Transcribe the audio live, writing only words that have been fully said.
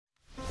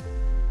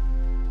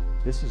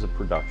This is a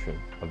production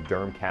of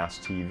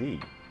Dermcast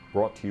TV,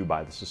 brought to you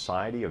by the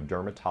Society of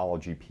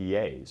Dermatology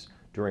PAs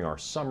during our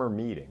summer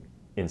meeting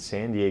in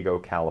San Diego,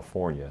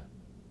 California,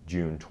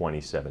 June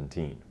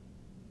 2017.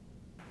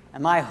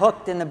 Am I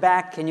hooked in the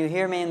back? Can you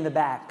hear me in the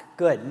back?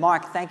 Good.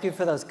 Mark, thank you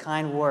for those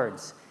kind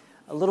words.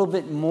 A little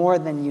bit more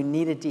than you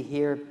needed to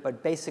hear,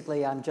 but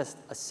basically I'm just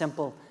a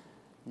simple,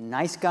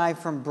 nice guy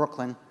from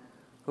Brooklyn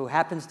who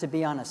happens to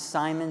be on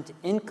assignment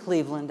in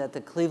Cleveland at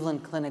the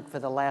Cleveland Clinic for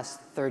the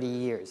last 30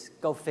 years.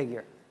 Go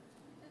figure.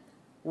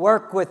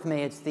 Work with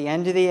me. It's the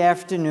end of the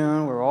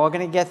afternoon. We're all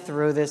going to get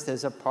through this.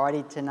 There's a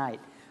party tonight.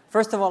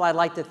 First of all, I'd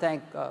like to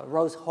thank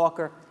Rose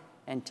Hawker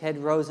and Ted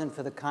Rosen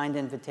for the kind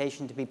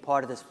invitation to be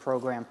part of this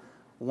program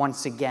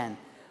once again.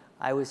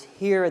 I was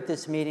here at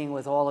this meeting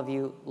with all of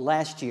you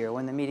last year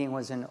when the meeting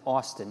was in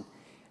Austin.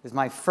 It was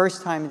my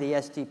first time at the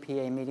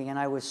SDPA meeting, and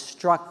I was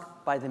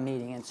struck by the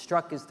meeting, and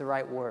struck is the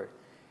right word.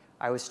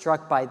 I was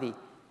struck by the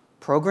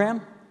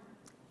program,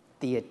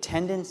 the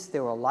attendance,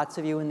 there were lots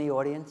of you in the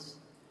audience,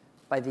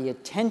 by the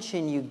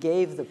attention you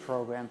gave the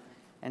program,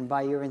 and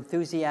by your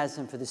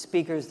enthusiasm for the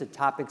speakers, the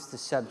topics, the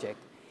subject.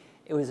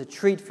 It was a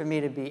treat for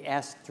me to be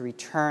asked to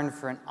return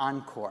for an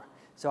encore.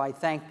 So I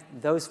thank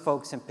those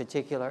folks in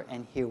particular,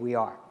 and here we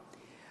are.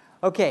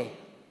 Okay,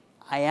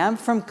 I am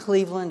from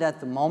Cleveland at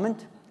the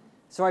moment,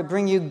 so I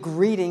bring you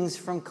greetings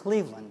from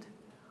Cleveland,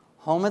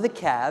 home of the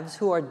Cavs,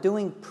 who are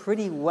doing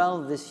pretty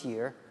well this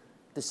year,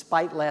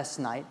 despite last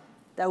night.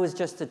 That was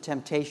just a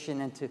temptation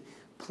and to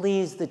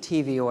please the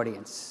TV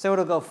audience. So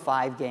it'll go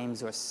 5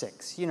 games or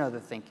 6. You know the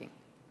thinking.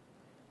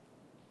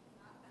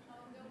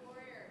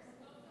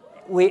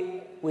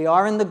 We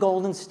are in the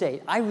Golden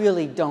State. I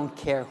really don't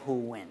care who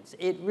wins.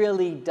 It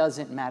really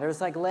doesn't matter. It's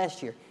like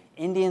last year.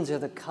 Indians or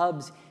the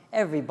Cubs.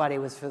 Everybody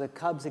was for the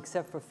Cubs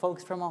except for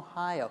folks from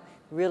Ohio.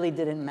 It really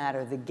didn't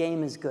matter. The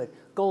game is good.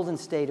 Golden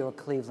State or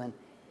Cleveland.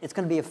 It's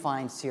going to be a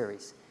fine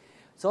series.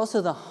 It's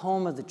also the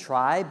home of the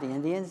tribe, the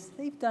Indians.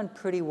 They've done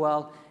pretty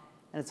well.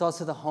 And it's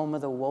also the home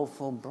of the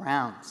woeful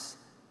Browns.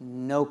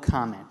 No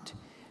comment.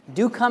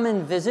 Do come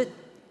and visit.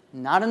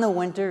 Not in the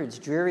winter. It's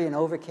dreary and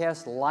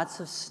overcast.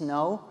 Lots of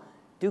snow.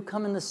 Do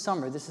come in the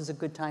summer. This is a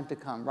good time to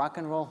come. Rock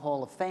and Roll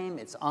Hall of Fame.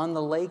 It's on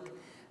the lake.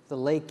 The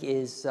lake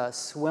is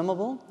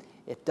swimmable.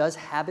 It does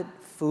habit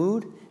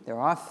food. There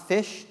are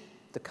fish.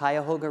 The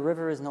Cuyahoga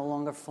River is no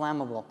longer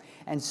flammable.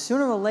 And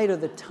sooner or later,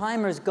 the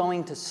timer's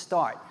going to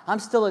start. I'm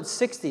still at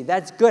 60.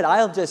 That's good.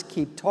 I'll just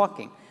keep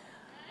talking.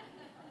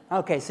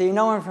 Okay, so you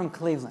know I'm from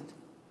Cleveland.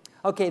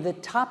 Okay, the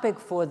topic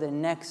for the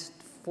next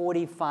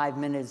 45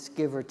 minutes,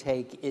 give or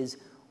take, is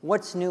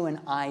what's new in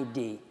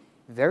ID.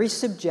 Very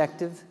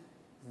subjective,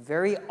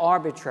 very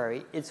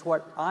arbitrary. It's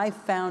what I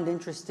found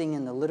interesting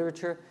in the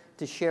literature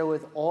to share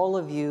with all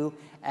of you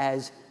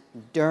as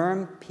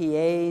derm,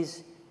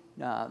 PAs,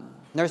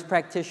 nurse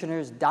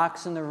practitioners,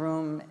 docs in the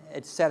room,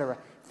 etc.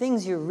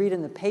 Things you read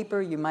in the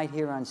paper, you might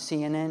hear on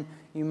CNN,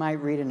 you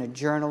might read in a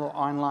journal or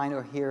online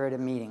or hear at a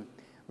meeting.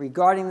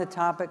 Regarding the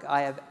topic,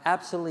 I have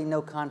absolutely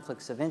no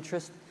conflicts of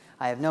interest.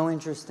 I have no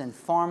interest in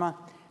pharma,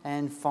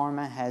 and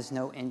pharma has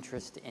no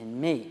interest in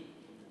me.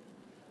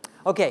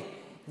 Okay,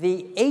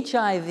 the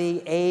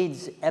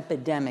HIV/AIDS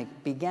epidemic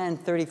began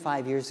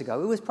 35 years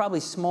ago. It was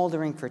probably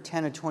smoldering for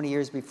 10 or 20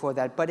 years before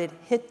that, but it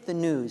hit the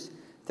news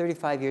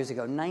 35 years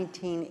ago,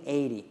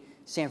 1980.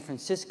 San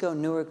Francisco,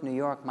 Newark, New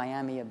York,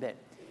 Miami a bit.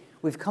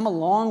 We've come a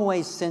long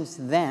way since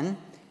then,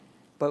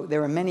 but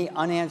there are many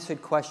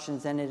unanswered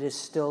questions, and it is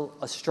still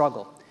a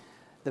struggle.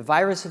 The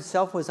virus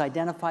itself was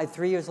identified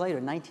 3 years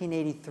later,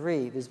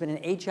 1983. There's been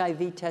an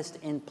HIV test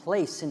in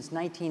place since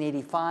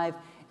 1985,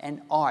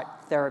 and ART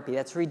therapy.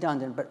 That's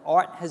redundant, but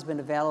ART has been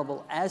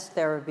available as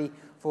therapy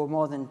for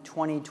more than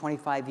 20,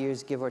 25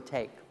 years, give or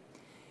take.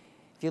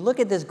 If you look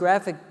at this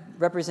graphic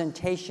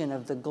representation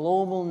of the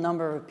global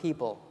number of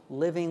people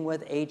living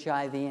with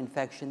HIV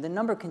infection, the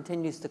number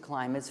continues to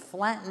climb. It's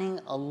flattening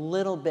a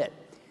little bit.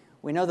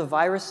 We know the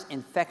virus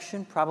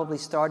infection probably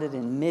started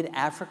in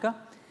mid-Africa,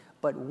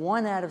 but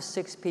 1 out of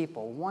 6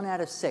 people, 1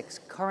 out of 6,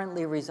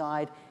 currently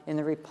reside in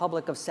the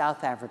Republic of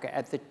South Africa,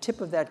 at the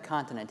tip of that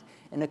continent,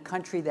 in a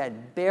country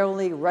that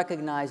barely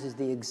recognizes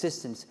the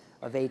existence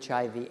of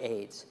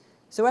HIV/AIDS.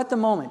 So at the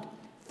moment,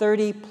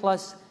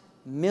 30+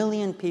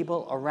 million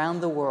people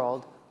around the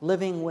world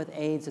living with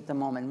AIDS at the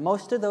moment.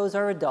 Most of those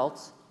are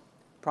adults.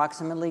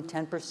 Approximately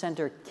 10%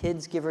 are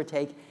kids, give or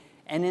take.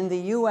 And in the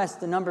U.S.,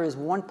 the number is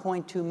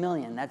 1.2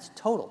 million. That's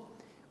total.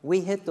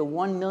 We hit the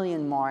 1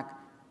 million mark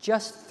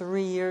just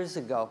 3 years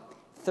ago,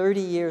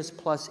 30 years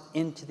plus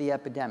into the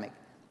epidemic.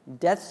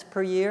 Deaths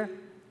per year,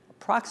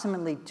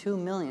 approximately 2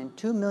 million.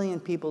 2 million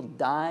people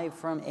die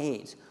from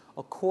AIDS.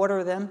 A quarter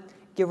of them,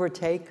 give or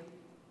take,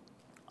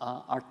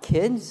 are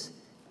kids.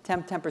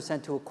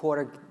 10% to a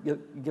quarter,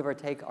 give or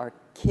take, are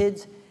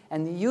kids.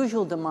 And the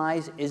usual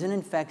demise is an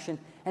infection,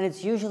 and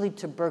it's usually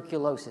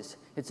tuberculosis.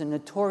 It's a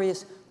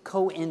notorious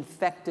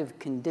co-infective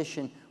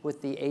condition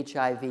with the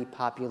HIV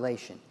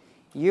population.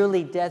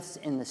 Yearly deaths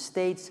in the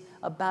States,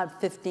 about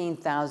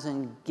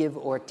 15,000, give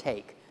or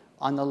take,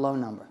 on the low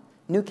number.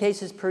 New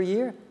cases per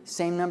year,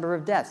 same number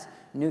of deaths.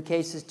 New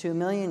cases, 2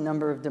 million,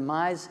 number of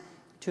demise,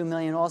 2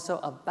 million also.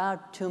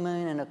 About 2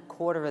 million and a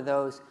quarter of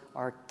those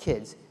are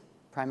kids,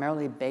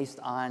 primarily based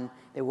on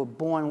they were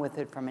born with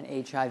it from an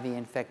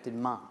HIV-infected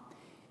mom.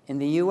 In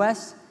the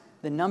US,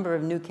 the number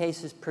of new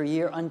cases per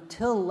year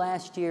until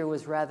last year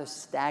was rather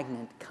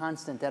stagnant,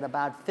 constant at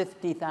about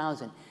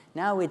 50,000.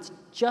 Now it's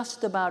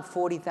just about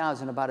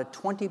 40,000, about a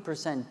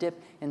 20% dip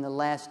in the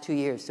last 2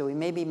 years. So we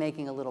may be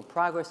making a little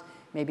progress,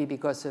 maybe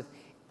because of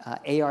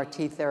ART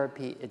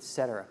therapy,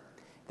 etc.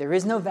 There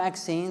is no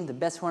vaccine. The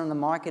best one on the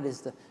market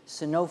is the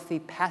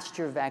Sanofi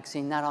Pasteur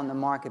vaccine, not on the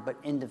market, but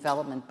in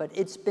development. But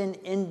it's been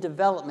in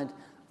development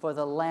for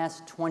the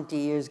last 20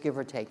 years, give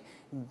or take.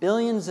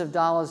 Billions of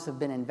dollars have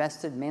been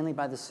invested, mainly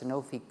by the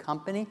Sanofi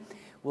company.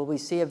 Will we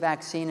see a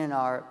vaccine in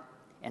our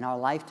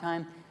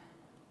lifetime?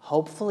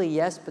 Hopefully,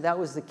 yes, but that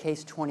was the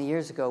case 20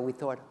 years ago. We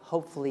thought,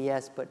 hopefully,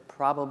 yes, but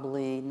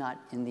probably not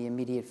in the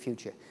immediate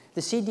future.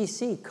 The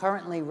CDC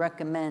currently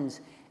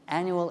recommends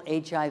annual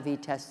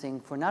HIV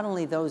testing for not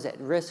only those at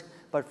risk,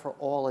 but for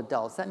all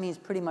adults. That means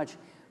pretty much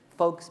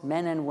folks,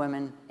 men and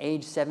women,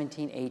 age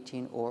 17,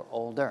 18, or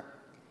older.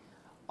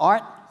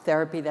 ART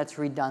therapy, that's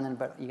redundant,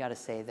 but you got to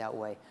say it that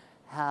way,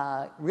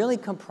 really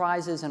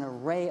comprises an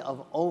array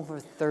of over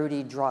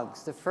 30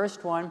 drugs. The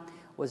first one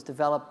was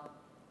developed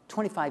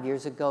 25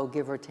 years ago,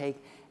 give or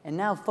take, and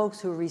now folks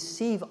who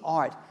receive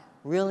ART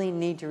really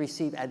need to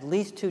receive at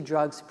least 2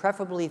 drugs,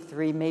 preferably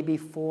 3, maybe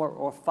 4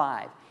 or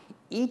 5.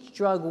 Each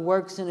drug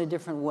works in a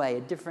different way,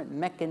 a different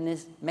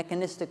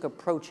mechanistic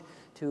approach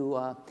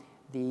to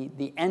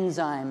the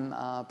enzyme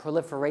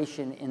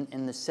proliferation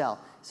in the cell.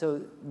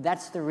 So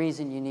that's the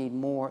reason you need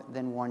more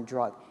than one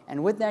drug.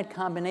 And with that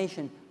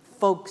combination,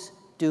 folks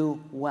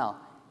do well,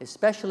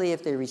 especially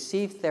if they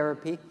receive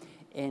therapy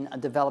in a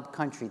developed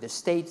country, the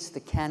States,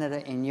 the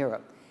Canada, and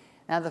Europe.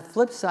 Now, the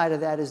flip side of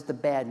that is the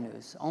bad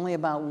news. Only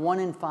about 1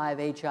 in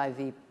 5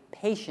 HIV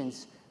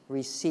patients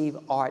receive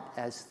ART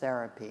as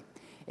therapy.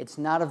 It's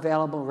not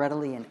available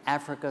readily in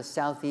Africa,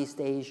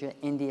 Southeast Asia,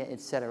 India,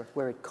 etc.,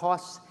 where it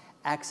costs.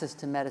 Access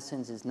to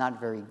medicines is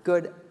not very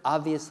good,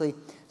 obviously.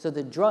 So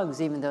the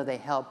drugs, even though they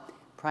help,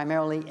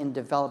 primarily in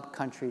developed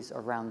countries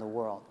around the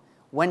world.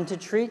 When to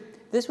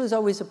treat? This was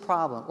always a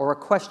problem or a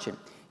question.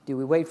 Do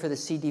we wait for the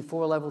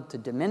CD4 level to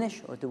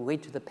diminish, or do we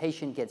wait till the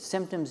patient gets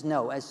symptoms?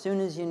 No. As soon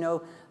as you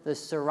know the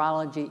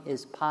serology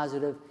is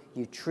positive,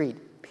 you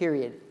treat,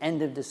 period.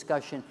 End of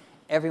discussion.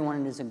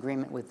 Everyone is in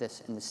agreement with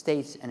this in the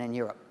States and in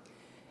Europe.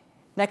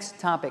 Next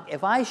topic.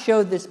 If I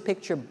showed this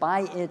picture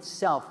by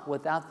itself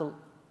without the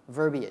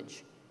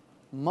verbiage,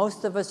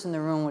 most of us in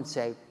the room would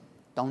say,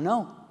 don't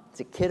know. It's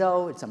a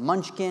kiddo, it's a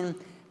munchkin,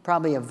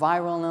 probably a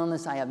viral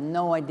illness. I have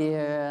no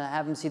idea.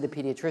 Have them see the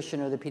pediatrician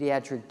or the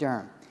pediatric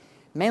derm.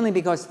 Mainly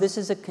because this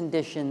is a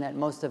condition that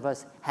most of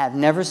us have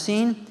never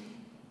seen,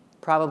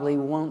 probably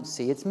won't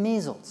see. It's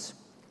measles,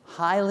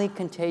 highly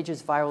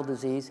contagious viral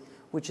disease,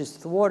 which is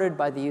thwarted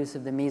by the use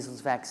of the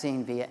measles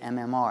vaccine via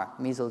MMR,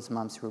 measles,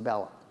 mumps,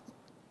 rubella.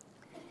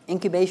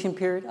 Incubation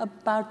period,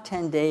 about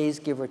 10 days,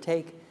 give or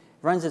take.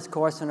 Runs its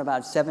course in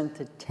about 7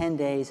 to 10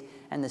 days.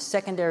 And the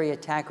secondary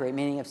attack rate,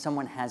 meaning if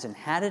someone hasn't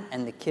had it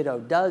and the kiddo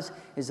does,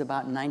 is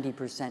about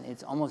 90%.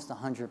 It's almost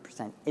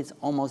 100%. It's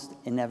almost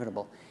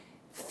inevitable.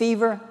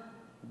 Fever,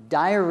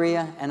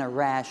 diarrhea, and a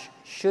rash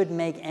should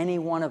make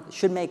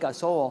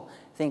us all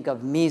think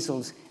of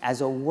measles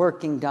as a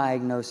working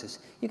diagnosis.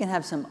 You can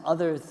have some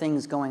other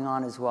things going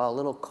on as well, a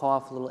little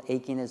cough, a little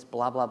achiness,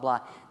 blah, blah, blah.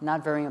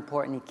 Not very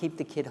important. You keep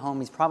the kid home.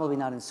 He's probably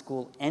not in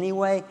school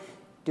anyway.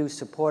 Do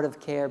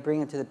supportive care,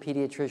 bring him to the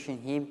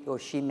pediatrician. He or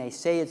she may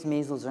say it's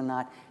measles or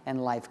not,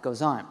 and life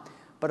goes on.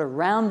 But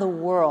around the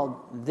world,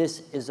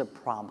 this is a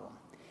problem.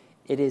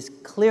 It is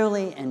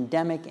clearly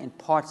endemic in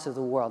parts of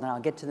the world, and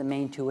I'll get to the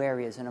main 2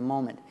 areas in a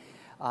moment.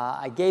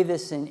 I gave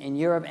this in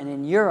Europe, and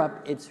in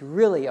Europe, it's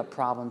really a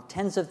problem.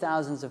 Tens of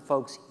thousands of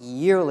folks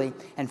yearly,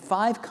 and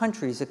 5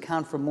 countries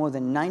account for more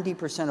than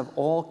 90% of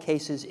all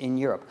cases in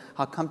Europe.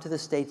 I'll come to the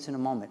States in a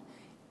moment.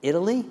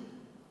 Italy,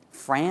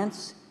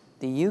 France,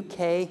 the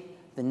UK,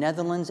 the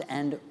Netherlands,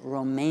 and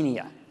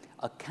Romania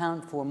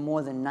account for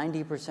more than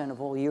 90%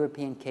 of all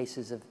European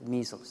cases of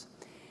measles.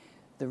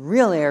 The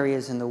real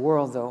areas in the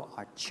world, though,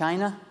 are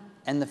China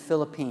and the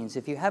Philippines.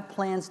 If you have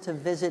plans to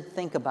visit,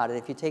 think about it.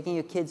 If you're taking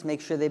your kids,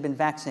 make sure they've been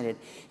vaccinated.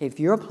 If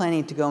you're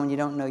planning to go and you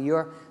don't know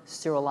your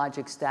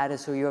serologic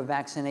status or your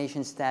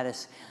vaccination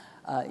status,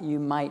 you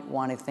might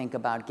want to think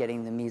about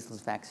getting the measles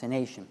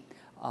vaccination.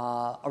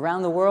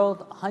 Around the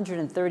world,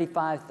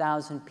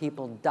 135,000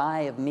 people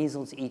die of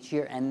measles each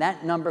year, and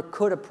that number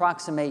could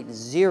approximate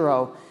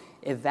 0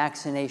 if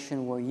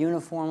vaccination were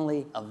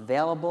uniformly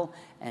available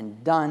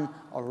and done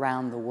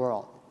around the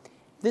world.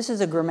 This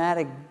is a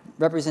grammatic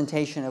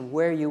representation of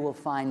where you will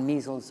find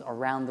measles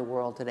around the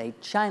world today.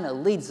 China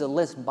leads the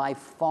list by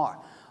far.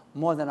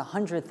 more than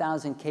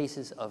 100,000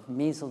 cases of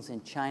measles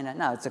in China.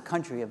 Now, it's a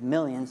country of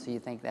millions, so you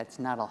think that's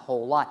not a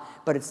whole lot,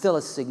 but it's still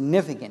a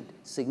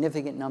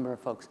significant number of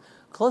folks.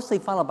 Closely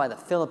followed by the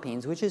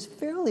Philippines, which is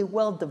fairly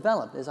well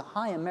developed. There's a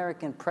high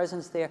American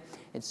presence there.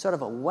 It's sort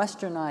of a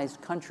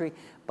westernized country,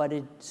 but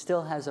it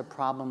still has a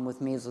problem with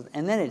measles.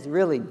 And then it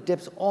really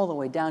dips all the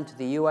way down to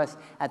the U.S.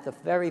 at the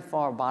very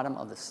far bottom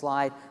of the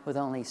slide with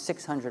only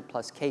 600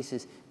 plus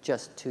cases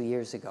just 2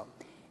 years ago.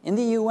 In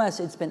the U.S.,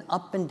 it's been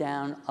up and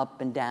down,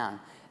 up and down.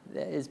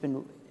 It's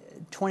been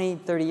 20,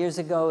 30 years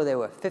ago, there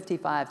were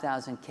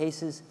 55,000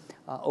 cases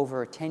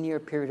over a 10-year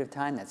period of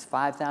time. That's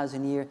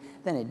 5,000 a year.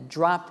 Then it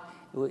dropped.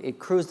 It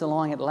cruised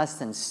along at less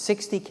than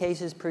 60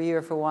 cases per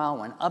year for a while,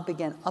 went up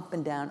again, up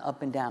and down,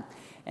 up and down.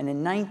 And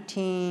in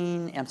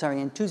 2015,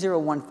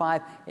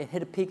 it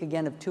hit a peak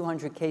again of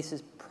 200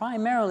 cases,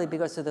 primarily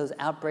because of those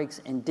outbreaks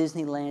in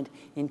Disneyland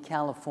in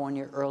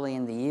California early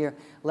in the year.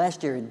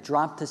 Last year, it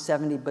dropped to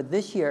 70, but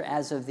this year,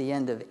 as of the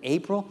end of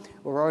April,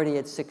 we're already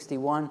at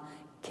 61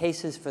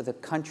 cases for the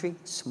country.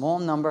 Small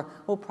number.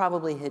 We'll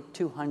probably hit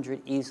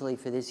 200 easily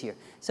for this year.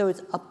 So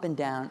it's up and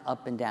down,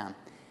 up and down.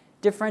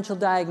 Differential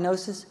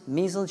diagnosis,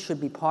 measles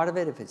should be part of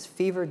it if it's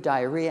fever,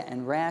 diarrhea,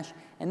 and rash.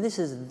 And this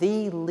is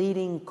the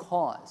leading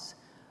cause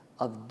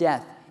of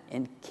death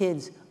in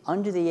kids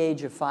under the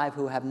age of 5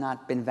 who have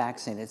not been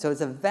vaccinated. So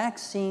it's a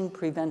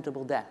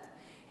vaccine-preventable death.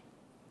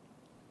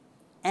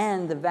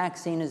 And the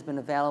vaccine has been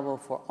available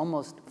for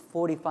almost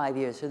 45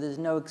 years, so there's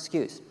no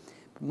excuse.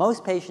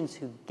 Most patients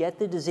who get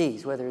the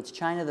disease, whether it's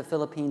China, the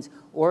Philippines,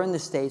 or in the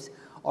States,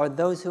 are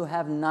those who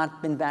have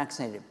not been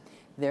vaccinated.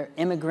 They're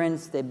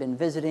immigrants, they've been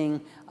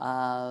visiting,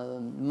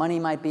 money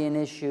might be an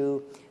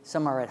issue,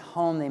 some are at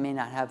home, they may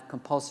not have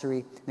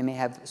compulsory, they may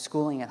have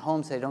schooling at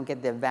home, so they don't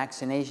get their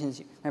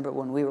vaccinations. Remember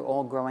when we were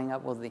all growing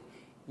up, well, the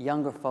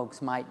younger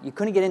folks you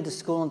couldn't get into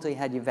school until you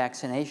had your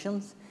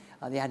vaccinations.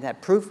 They had to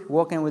have proof,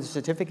 walk in with a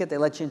certificate, they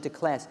let you into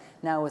class.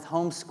 Now with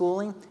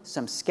homeschooling,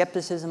 some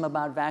skepticism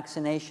about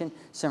vaccination,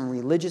 some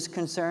religious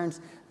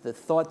concerns, the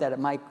thought that it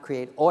might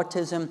create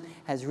autism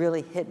has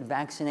really hit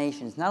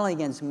vaccinations, not only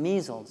against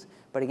measles,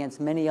 but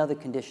against many other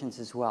conditions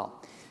as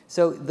well.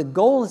 So the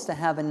goal is to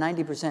have a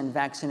 90%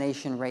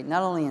 vaccination rate,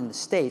 not only in the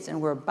States,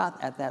 and we're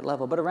about at that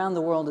level, but around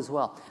the world as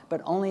well.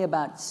 But only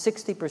about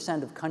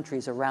 60% of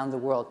countries around the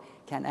world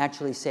can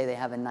actually say they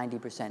have a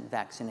 90%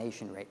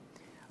 vaccination rate.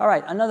 All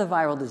right, another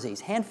viral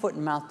disease, hand, foot,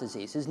 and mouth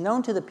disease, is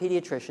known to the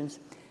pediatricians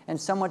and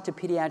somewhat to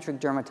pediatric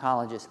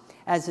dermatologists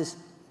as this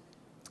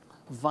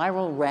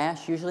viral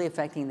rash, usually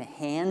affecting the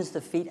hands,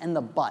 the feet, and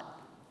the butt.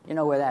 You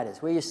know where that is,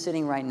 where you're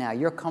sitting right now.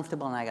 You're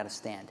comfortable and I got to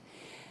stand.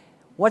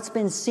 What's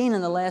been seen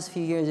in the last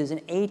few years is an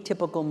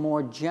atypical,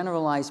 more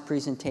generalized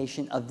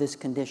presentation of this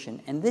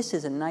condition. And this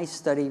is a nice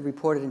study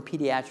reported in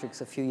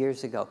Pediatrics a few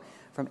years ago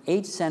from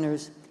 8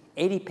 centers,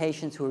 80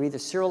 patients who were either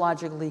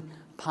serologically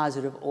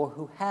positive or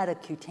who had a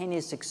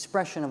cutaneous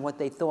expression of what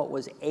they thought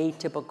was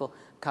atypical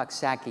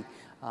Coxsackie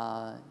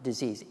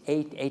disease,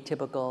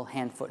 atypical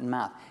hand, foot, and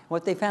mouth.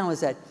 What they found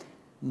was that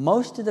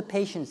most of the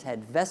patients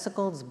had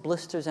vesicles,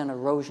 blisters, and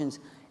erosions,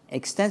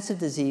 extensive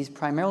disease,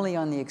 primarily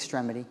on the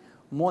extremity.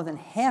 More than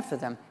half of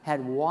them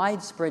had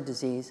widespread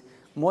disease,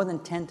 more than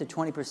 10 to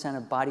 20%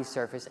 of body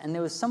surface, and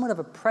there was somewhat of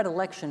a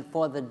predilection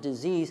for the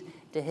disease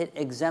to hit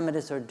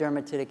eczematous or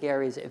dermatitic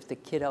areas if the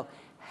kiddo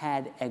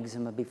had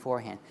eczema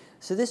beforehand.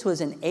 So this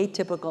was an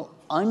atypical,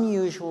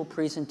 unusual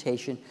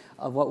presentation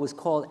of what was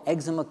called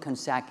eczema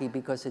Coxsackie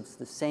because it's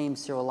the same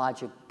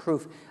serologic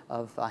proof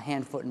of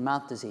hand, foot, and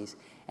mouth disease.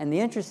 And the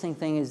interesting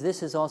thing is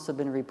this has also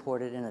been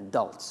reported in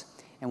adults.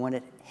 And when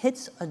it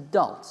hits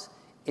adults,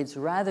 it's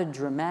rather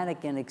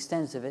dramatic and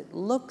extensive. It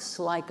looks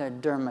like a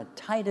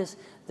dermatitis.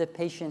 The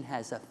patient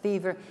has a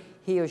fever.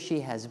 He or she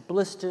has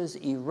blisters,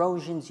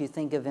 erosions. You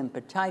think of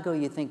impetigo,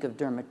 you think of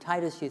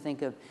dermatitis, you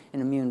think of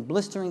an immune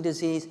blistering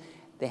disease.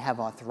 They have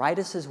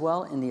arthritis as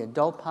well. In the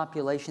adult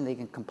population, they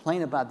can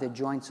complain about their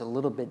joints a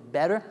little bit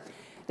better.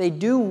 They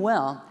do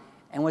well,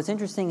 and what's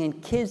interesting, in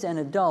kids and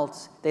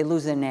adults, they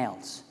lose their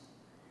nails.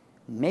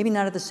 Maybe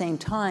not at the same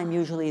time,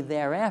 usually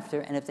thereafter,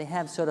 and if they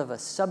have sort of a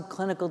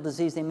subclinical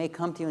disease, they may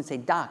come to you and say,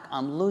 "Doc,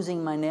 I'm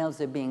losing my nails,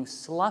 they're being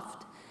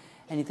sloughed."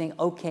 And you think,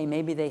 okay,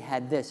 maybe they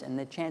had this, and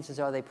the chances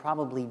are they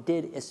probably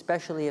did,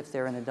 especially if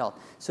they're an adult.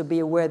 So be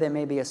aware there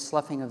may be a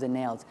sloughing of the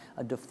nails,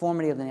 a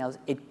deformity of the nails.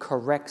 It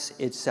corrects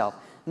itself.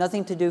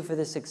 Nothing to do for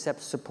this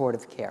except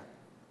supportive care.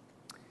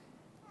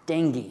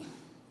 Dengue.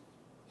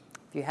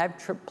 If you have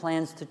trip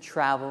plans to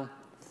travel,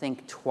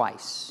 think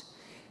twice.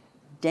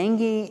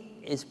 Dengue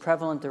is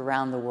prevalent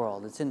around the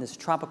world. It's in this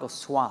tropical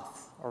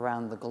swath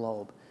around the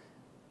globe.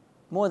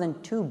 More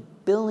than 2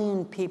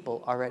 billion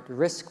people are at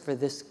risk for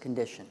this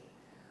condition.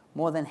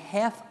 More than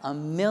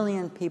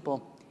 500,000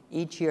 people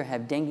each year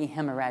have dengue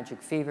hemorrhagic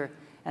fever,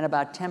 and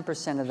about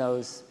 10% of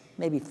those,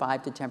 maybe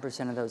 5 to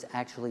 10% of those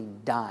actually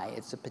die.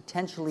 It's a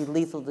potentially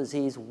lethal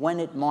disease when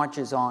it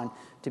marches on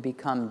to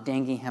become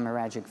dengue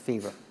hemorrhagic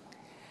fever.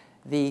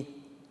 The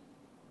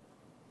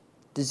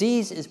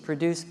disease is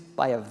produced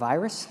by a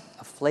virus,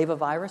 a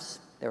flavivirus.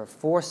 There are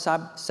 4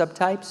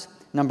 subtypes.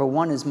 Number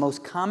 1 is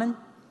most common,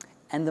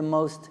 and the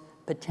most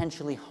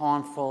potentially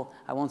harmful.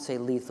 I won't say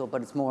lethal,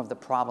 but it's more of the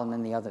problem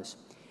than the others.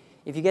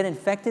 If you get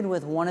infected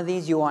with one of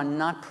these, you are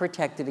not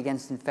protected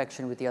against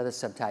infection with the other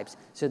subtypes,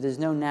 so there's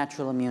no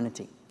natural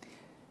immunity.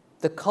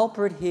 The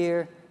culprit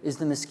here is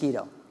the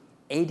mosquito,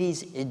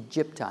 Aedes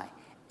aegypti,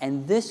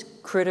 and this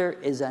critter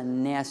is a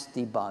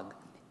nasty bug.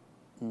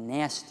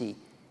 Nasty,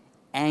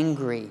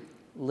 angry,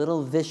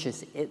 little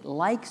vicious. It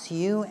likes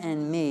you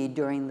and me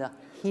during the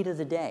heat of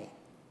the day,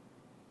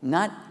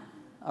 not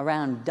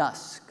around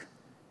dusk,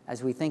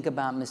 as we think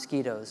about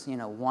mosquitoes,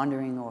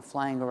 wandering or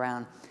flying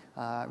around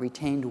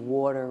retained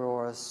water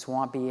or a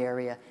swampy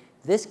area.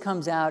 This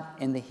comes out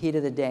in the heat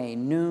of the day,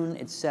 noon,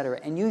 etc.,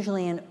 and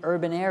usually in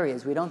urban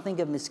areas. We don't think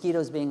of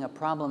mosquitoes being a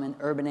problem in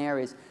urban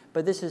areas,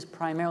 but this is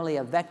primarily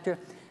a vector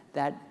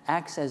that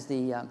acts as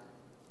the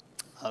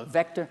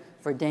vector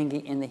for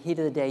dengue in the heat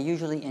of the day,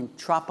 usually in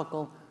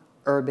tropical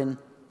urban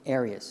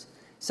areas.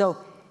 So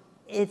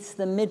it's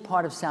the mid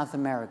part of South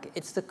America,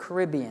 it's the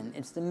Caribbean,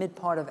 it's the mid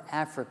part of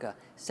Africa,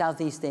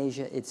 Southeast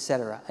Asia,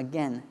 etc.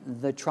 Again,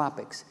 the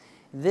tropics.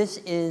 This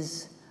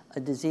is a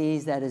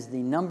disease that is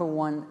the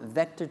 #1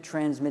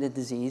 vector-transmitted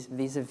disease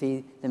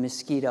vis-a-vis the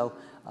mosquito,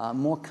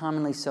 more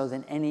commonly so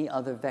than any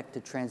other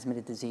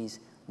vector-transmitted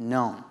disease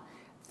known.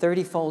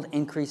 30-fold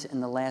increase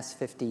in the last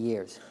 50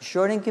 years.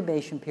 Short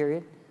incubation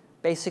period,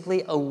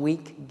 basically a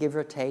week, give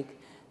or take.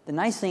 The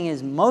nice thing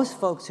is most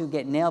folks who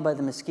get nailed by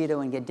the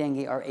mosquito and get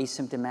dengue are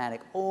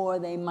asymptomatic, or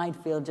they might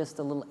feel just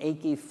a little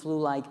achy,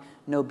 flu-like,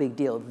 no big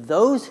deal.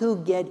 Those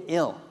who get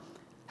ill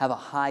have a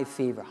high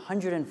fever,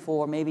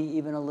 104, maybe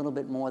even a little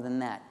bit more than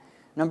that.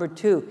 Number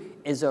 2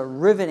 is a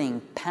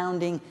riveting,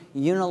 pounding,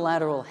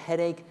 unilateral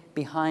headache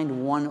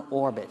behind one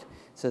orbit.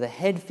 So the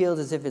head feels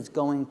as if it's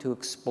going to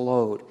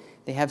explode.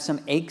 They have some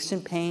aches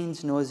and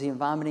pains, nausea and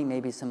vomiting,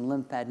 maybe some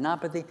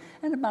lymphadenopathy,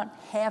 and about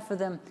half of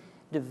them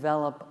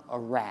develop a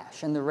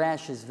rash. And the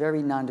rash is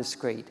very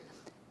nondescript,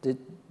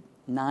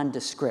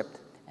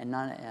 and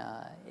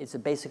it's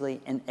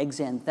basically an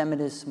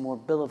exanthematous,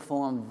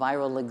 morbilliform,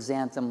 viral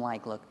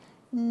exanthem-like look.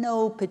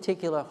 No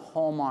particular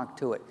hallmark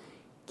to it.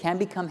 Can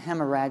become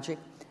hemorrhagic,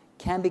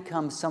 can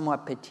become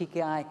somewhat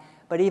petechiae,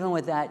 but even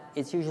with that,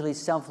 it's usually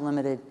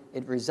self-limited.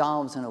 It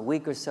resolves in a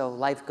week or so,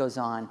 life goes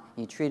on,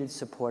 you treat it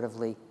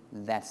supportively,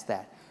 that's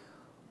that.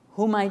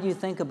 Who might you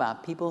think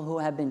about? People who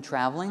have been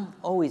traveling,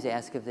 always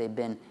ask if they've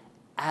been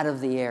out of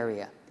the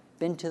area,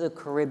 been to the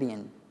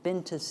Caribbean,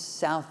 been to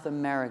South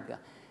America,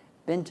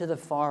 been to the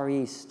Far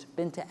East,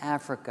 been to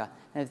Africa,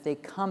 and if they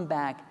come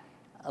back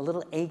a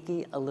little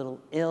achy, a little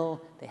ill,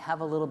 they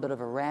have a little bit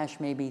of a rash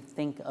maybe,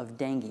 think of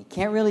dengue.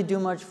 Can't really do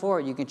much for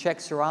it. You can check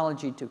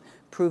serology to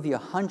prove your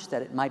hunch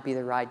that it might be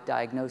the right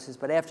diagnosis,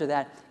 but after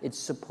that, it's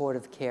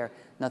supportive care,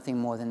 nothing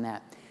more than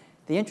that.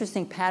 The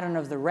interesting pattern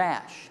of the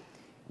rash,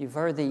 you've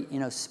heard the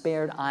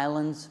spared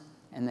islands,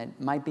 and that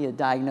might be a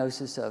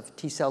diagnosis of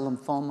T-cell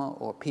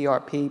lymphoma or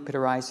PRP,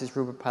 pityriasis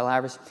rubra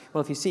pilaris.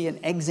 Well, if you see an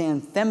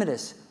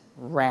exanthematous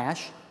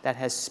rash that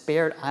has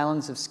spared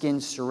islands of skin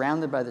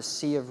surrounded by the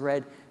sea of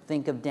red,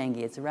 think of dengue.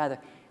 It's a rather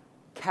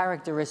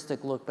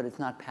characteristic look, but it's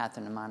not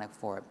pathognomonic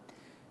for it.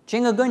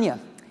 Chikungunya.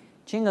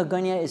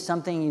 Chikungunya is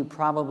something you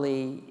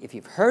probably, if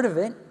you've heard of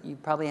it, you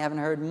probably haven't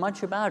heard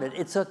much about it.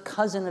 It's a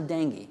cousin of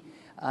dengue.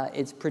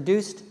 It's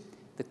produced,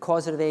 the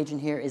causative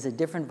agent here is a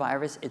different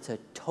virus. It's a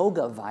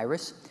toga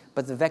virus,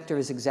 but the vector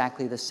is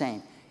exactly the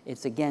same.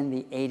 It's, again,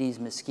 the Aedes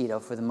mosquito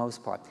for the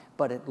most part.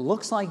 But it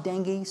looks like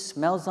dengue,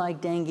 smells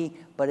like dengue,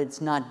 but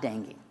it's not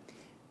dengue.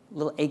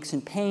 Little aches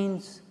and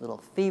pains, little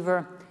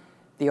fever.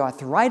 The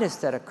arthritis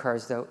that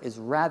occurs, though, is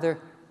rather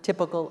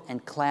typical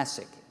and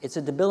classic. It's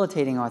a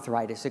debilitating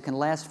arthritis. It can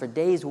last for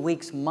days,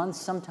 weeks, months,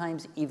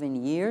 sometimes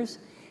even years.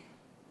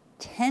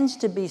 Tends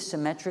to be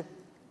symmetric,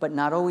 but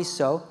not always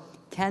so.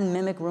 Can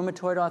mimic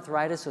rheumatoid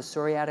arthritis or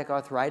psoriatic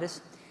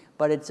arthritis,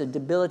 but it's a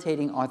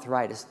debilitating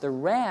arthritis. The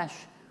rash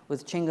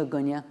with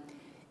chikungunya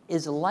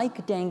is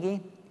like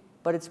dengue,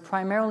 but it's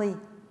primarily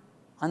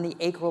on the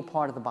acral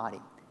part of the body.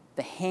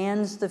 The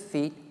hands, the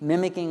feet,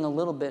 mimicking a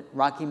little bit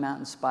Rocky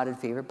Mountain spotted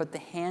fever, but the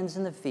hands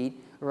and the feet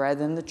rather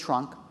than the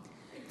trunk.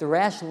 The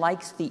rash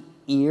likes the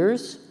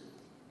ears,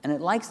 and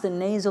it likes the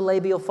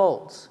nasolabial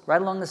folds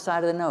right along the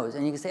side of the nose.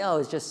 And you can say, oh,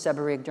 it's just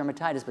seborrheic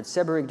dermatitis, but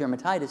seborrheic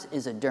dermatitis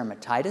is a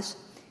dermatitis.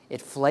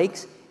 It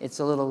flakes, it's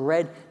a little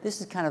red.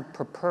 This is kind of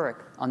purpuric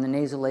on the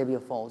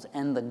nasolabial folds.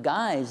 And the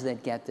guys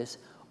that get this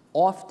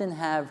often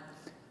have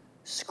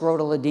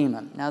scrotal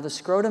edema. Now, the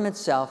scrotum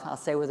itself, I'll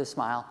say with a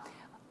smile,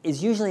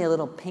 is usually a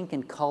little pink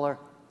in color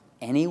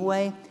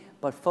anyway,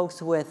 but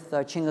folks with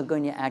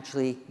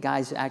chikungunya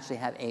guys actually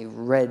have a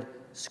red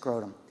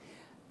scrotum.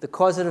 The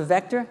causative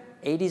vector,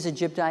 Aedes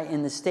aegypti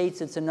in the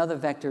States, it's another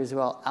vector as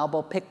well,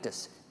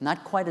 albopictus.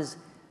 Not quite as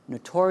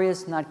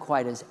notorious, not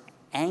quite as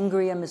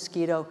angry a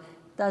mosquito,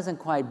 doesn't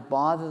quite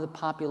bother the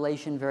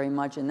population very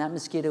much, and that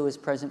mosquito is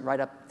present right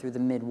up through the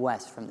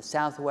Midwest, from the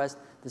Southwest,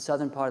 the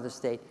southern part of the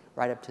state,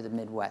 right up to the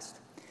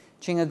Midwest.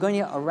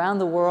 Chikungunya around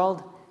the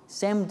world,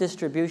 same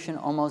distribution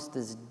almost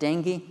as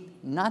dengue,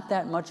 not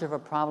that much of a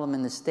problem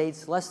in the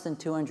States, less than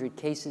 200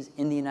 cases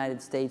in the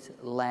United States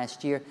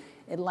last year,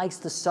 It likes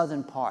the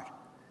southern part,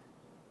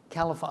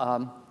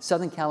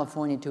 Southern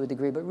California to a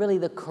degree, but really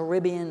the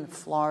Caribbean,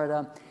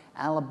 Florida,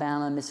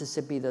 Alabama,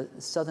 Mississippi, the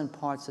southern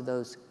parts of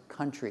those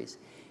countries.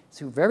 It's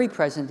very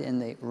present in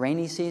the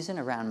rainy season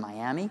around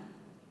Miami.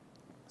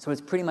 So it's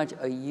pretty much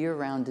a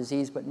year-round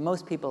disease, but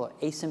most people are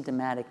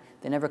asymptomatic.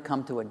 They never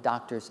come to a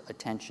doctor's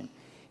attention.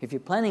 If you're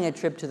planning a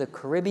trip to the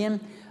Caribbean,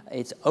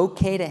 it's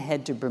okay to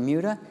head to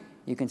Bermuda.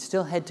 You can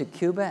still head to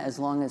Cuba as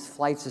long as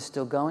flights are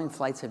still going.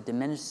 Flights have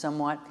diminished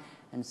somewhat,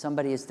 and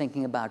somebody is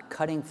thinking about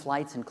cutting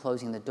flights and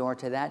closing the door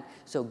to that.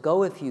 So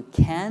go if you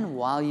can,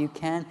 while you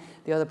can.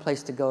 The other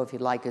place to go, if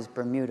you'd like, is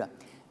Bermuda.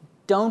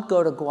 Don't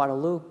go to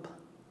Guadeloupe,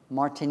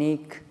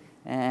 Martinique,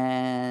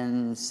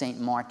 and St.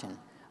 Martin.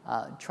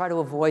 Try to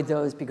avoid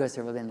those because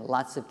there have been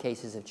lots of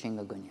cases of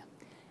chikungunya.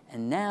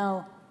 And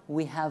now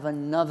we have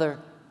another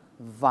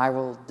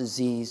viral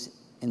disease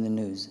in the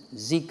news,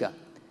 Zika.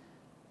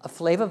 A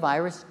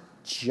flavivirus,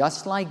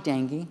 just like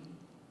dengue,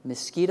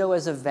 mosquito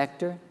as a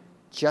vector,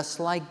 just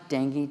like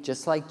dengue,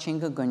 just like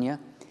chikungunya,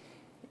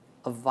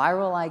 a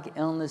viral-like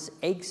illness,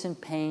 aches and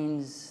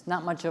pains,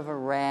 not much of a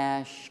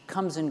rash,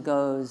 comes and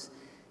goes.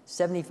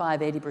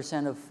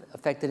 75–80% of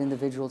affected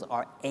individuals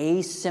are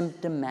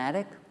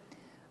asymptomatic,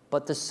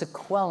 but the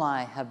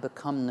sequelae have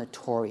become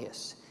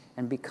notorious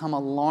and become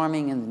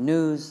alarming in the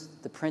news,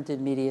 the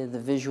printed media, the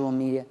visual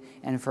media,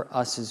 and for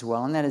us as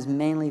well. And that is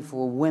mainly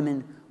for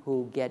women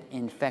who get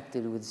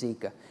infected with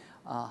Zika.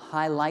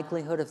 High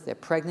likelihood, if they're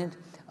pregnant,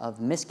 of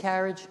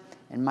miscarriage,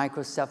 and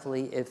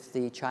microcephaly if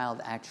the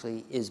child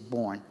actually is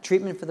born.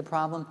 Treatment for the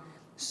problem,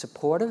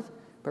 supportive,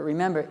 but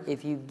remember,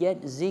 if you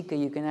get Zika,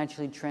 you can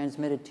actually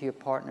transmit it to your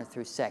partner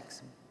through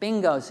sex.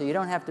 Bingo, so you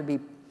don't have to be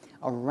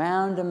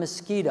around a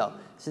mosquito.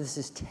 So this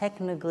is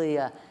technically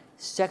a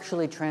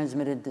sexually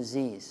transmitted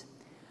disease.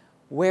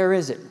 Where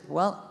is it?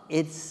 Well,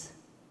 it's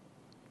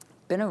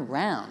been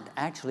around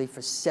actually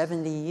for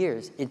 70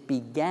 years. It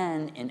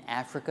began in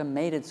Africa,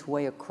 made its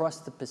way across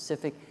the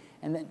Pacific,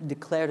 and then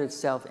declared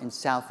itself in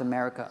South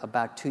America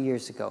about 2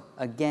 years ago,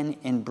 again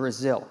in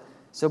Brazil.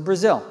 So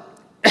Brazil,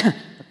 a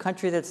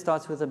country that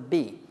starts with a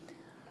B.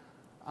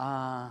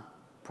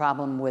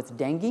 Problem with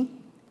dengue,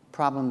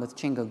 problem with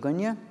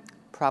chikungunya,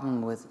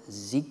 problem with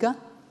Zika,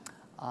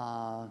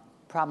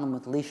 problem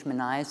with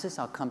leishmaniasis.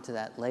 I'll come to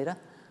that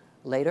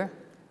later.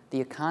 The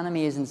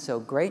economy isn't so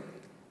great.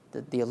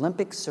 The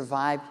Olympics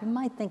survived. You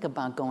might think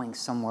about going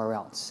somewhere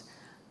else.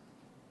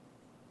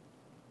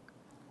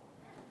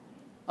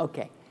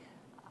 Okay,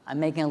 I'm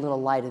making a little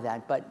light of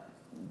that, but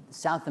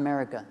South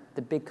America,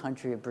 the big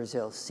country of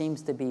Brazil,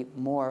 seems to be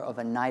more of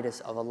a nidus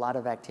of a lot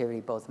of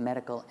activity, both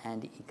medical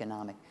and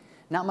economic.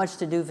 Not much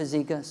to do for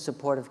Zika,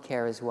 supportive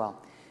care as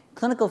well.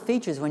 Clinical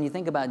features, when you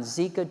think about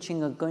Zika,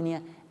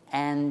 chikungunya,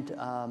 and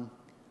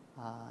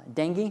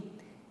dengue,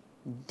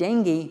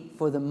 dengue,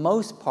 for the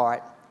most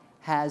part,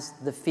 has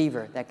the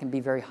fever that can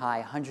be very high,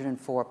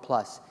 104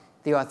 plus.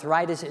 The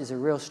arthritis is a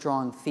real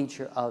strong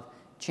feature of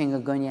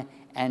chikungunya,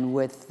 and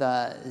with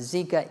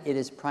Zika, it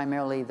is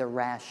primarily the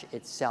rash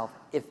itself,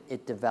 if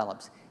it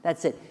develops.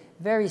 That's it.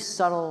 Very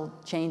subtle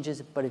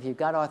changes, but if you've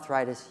got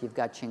arthritis, you've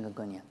got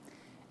chikungunya.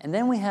 And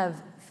then we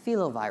have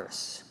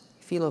filovirus,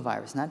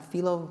 not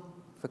philo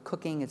for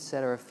cooking,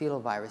 etc.,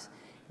 filovirus.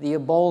 The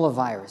Ebola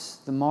virus,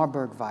 the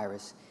Marburg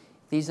virus.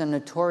 These are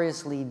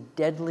notoriously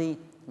deadly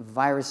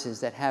viruses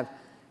that have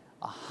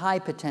a high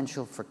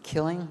potential for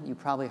killing. You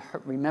probably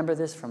remember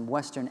this from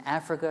Western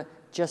Africa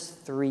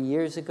just 3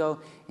 years ago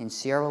in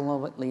Sierra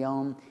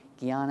Leone,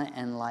 Guyana,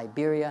 and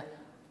Liberia.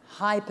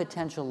 High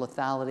potential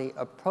lethality,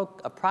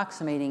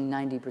 approximating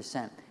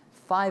 90%.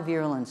 5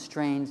 virulent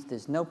strains,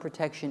 there's no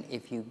protection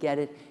if you get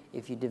it.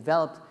 If you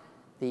develop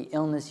the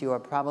illness, you are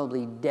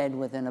probably dead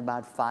within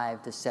about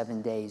 5 to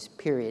 7 days,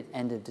 period,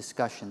 end of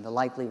discussion. The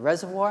likely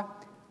reservoir,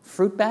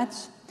 fruit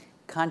bats,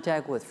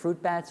 contact with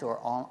fruit bats or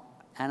all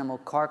animal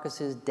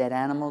carcasses, dead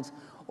animals,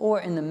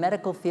 or in the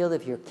medical field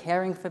if you're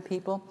caring for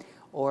people,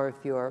 or if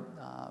you're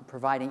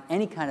providing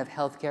any kind of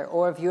health care,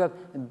 or if you are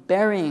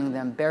burying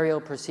them. Burial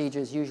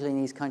procedures, usually in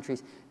these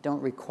countries,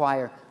 don't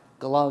require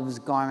gloves,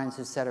 garments,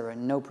 etc.,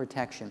 no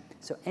protection.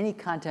 So any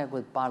contact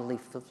with bodily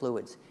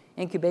fluids.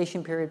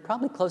 Incubation period,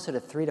 probably closer to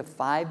 3 to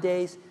 5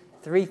 days.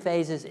 3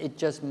 phases, it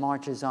just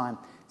marches on.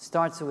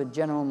 Starts with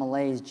general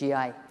malaise,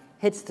 GI,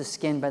 hits the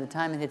skin. By the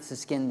time it hits the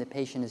skin, the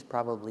patient is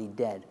probably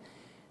dead.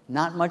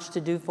 Not much to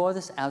do for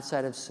this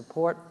outside of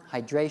support,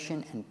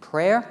 hydration, and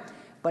prayer.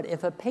 But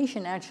if a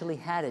patient actually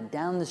had it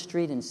down the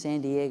street in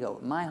San Diego,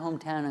 my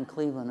hometown in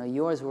Cleveland, or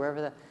yours,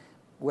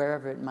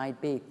 wherever it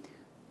might be,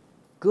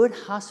 good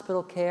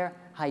hospital care,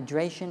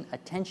 hydration,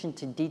 attention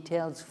to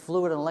details,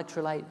 fluid and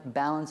electrolyte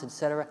balance,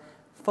 etc.,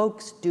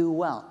 folks do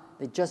well.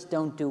 They just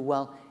don't do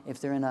well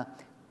if they're in a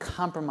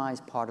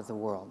compromised part of the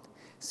world.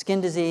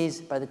 Skin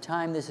disease, by the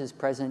time this is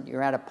present,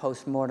 you're at a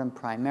postmortem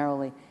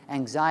primarily.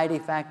 Anxiety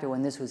factor,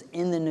 when this was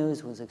in the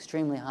news, was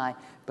extremely high,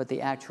 but the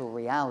actual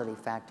reality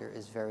factor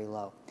is very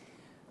low.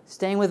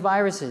 Staying with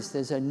viruses,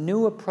 there's a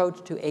new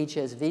approach to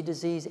HSV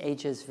disease.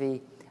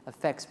 HSV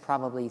affects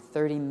probably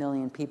 30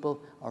 million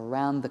people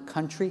around the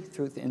country,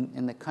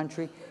 in the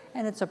country,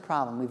 and it's a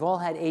problem. We've all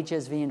had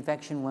HSV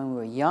infection when we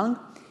were young.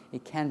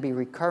 It can be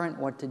recurrent.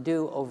 What to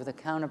do?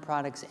 Over-the-counter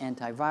products,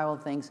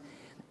 antiviral things.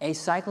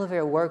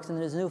 Acyclovir works,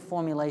 and there's a new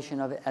formulation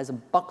of it as a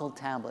buccal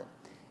tablet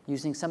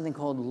using something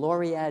called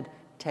Laureate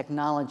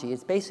technology.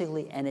 It's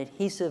basically an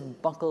adhesive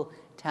buccal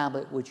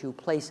tablet which you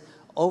place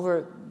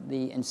over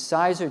the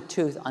incisor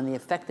tooth on the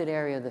affected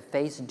area of the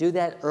face. Do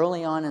that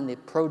early on in the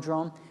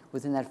prodrome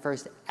within that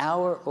first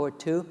hour or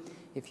two.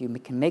 If you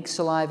can make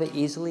saliva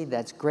easily,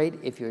 that's great.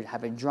 If you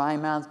have a dry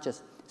mouth,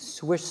 just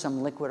swish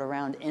some liquid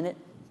around in it.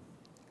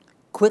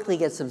 Quickly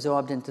gets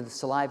absorbed into the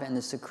saliva and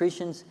the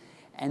secretions,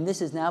 and this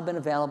has now been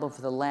available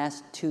for the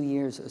last 2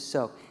 years or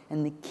so.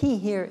 And the key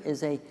here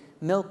is a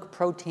milk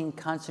protein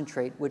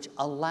concentrate which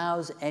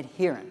allows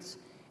adherence.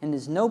 And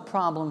there's no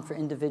problem for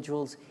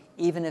individuals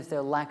even if they're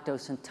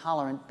lactose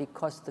intolerant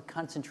because the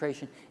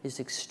concentration is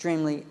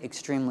extremely,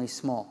 extremely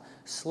small.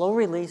 Slow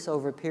release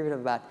over a period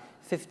of about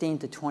 15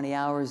 to 20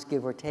 hours,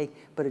 give or take,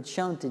 but it's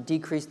shown to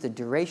decrease the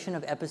duration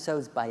of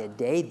episodes by a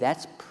day.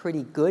 That's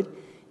pretty good.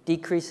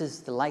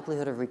 Decreases the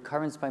likelihood of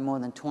recurrence by more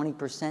than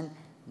 20%,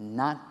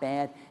 not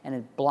bad, and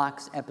it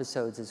blocks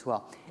episodes as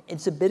well.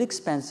 It's a bit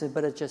expensive,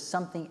 but it's just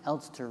something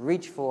else to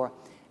reach for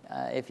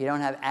if you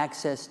don't have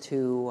access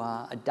to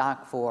a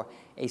doc for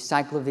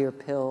acyclovir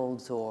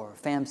pills or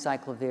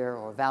famciclovir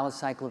or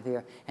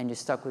valacyclovir, and you're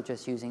stuck with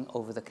just using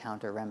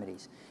over-the-counter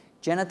remedies.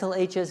 Genital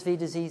HSV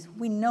disease,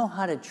 we know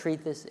how to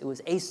treat this. It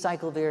was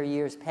acyclovir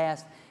years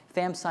past.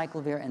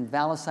 Famciclovir and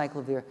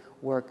valacyclovir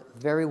work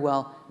very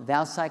well.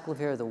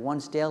 Valacyclovir, the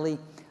once daily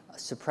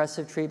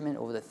suppressive treatment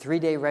over the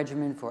 3-day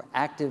regimen for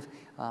active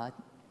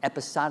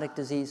episodic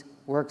disease,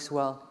 works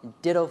well.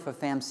 Ditto for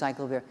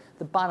famciclovir.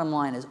 The bottom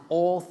line is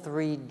all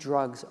 3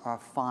 drugs are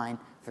fine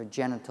for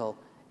genital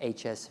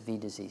HSV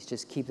disease.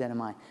 Just keep that in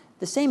mind.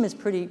 The same is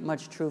pretty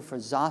much true for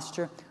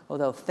zoster,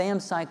 although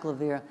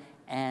famciclovir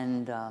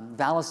and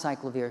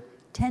valacyclovir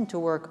tend to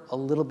work a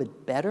little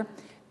bit better.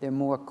 They're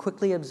more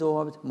quickly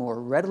absorbed, more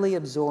readily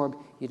absorbed.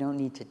 You don't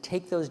need to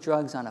take those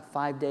drugs on a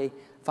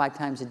 5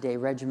 times a day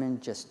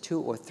regimen, just 2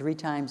 or 3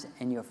 times,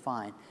 and you're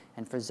fine.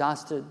 And for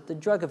zoster, the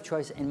drug of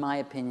choice, in my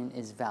opinion,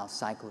 is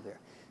valacyclovir.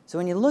 So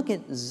when you look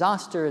at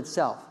zoster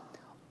itself,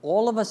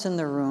 all of us in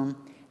the room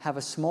have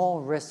a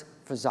small risk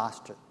for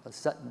zoster.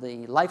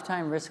 The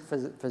lifetime risk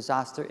for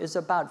zoster is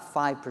about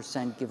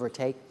 5%, give or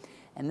take.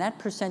 And that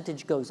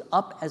percentage goes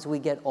up as we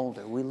get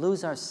older. We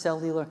lose our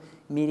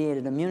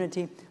cellular-mediated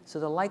immunity, so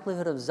the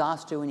likelihood of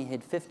zoster when you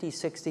hit 50,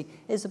 60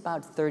 is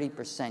about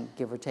 30%,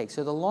 give or take.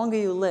 So the longer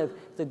you live,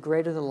 the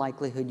greater the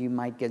likelihood you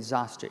might get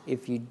zoster.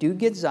 If you do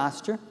get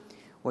zoster,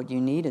 what you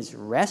need is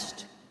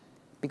rest,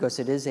 because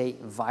it is a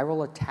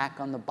viral attack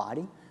on the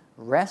body.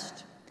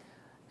 Rest,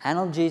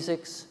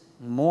 analgesics,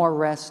 more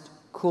rest,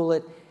 cool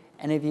it.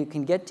 And if you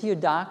can get to your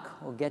doc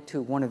or get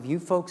to one of you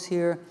folks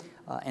here,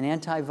 an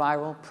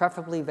antiviral,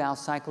 preferably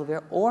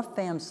valacyclovir or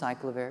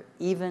famciclovir,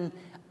 even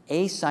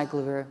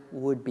acyclovir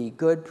would be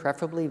good,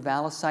 preferably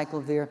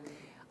valacyclovir,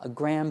 1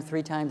 gram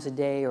 3 times a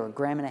day or 1.5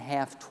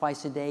 grams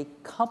twice a day,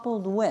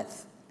 coupled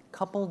with,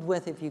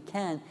 if you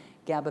can,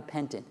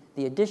 gabapentin.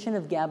 The addition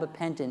of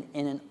gabapentin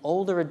in an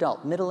older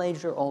adult,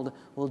 middle-aged or older,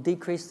 will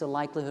decrease the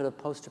likelihood of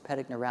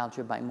postherpetic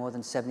neuralgia by more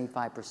than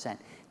 75%.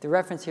 The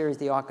reference here is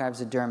the Archives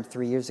of Derm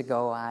 3 years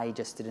ago. I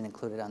just didn't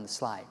include it on the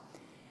slide.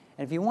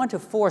 And if you want to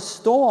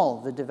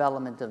forestall the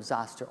development of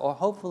zoster or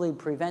hopefully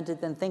prevent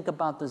it, then think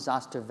about the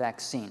zoster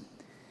vaccine.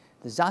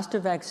 The zoster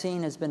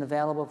vaccine has been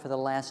available for the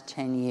last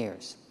 10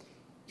 years.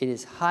 It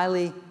is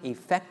highly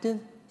effective,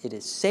 it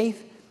is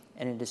safe,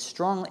 and it is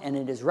strong, and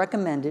it is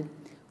recommended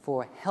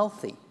for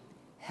healthy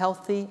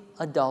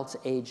adults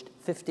aged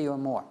 50 or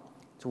more.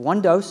 It's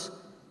 1 dose,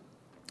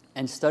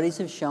 and studies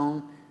have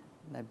shown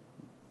that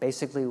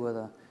basically with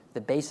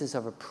the basis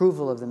of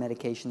approval of the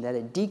medication that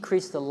it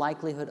decreased the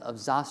likelihood of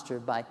zoster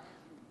by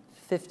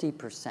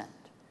 50%.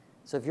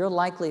 So if your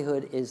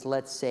likelihood is,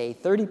 let's say,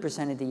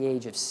 30% at the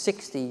age of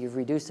 60, you've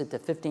reduced it to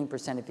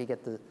 15% if you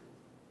get the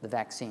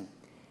vaccine.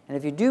 And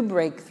if you do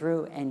break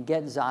through and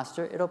get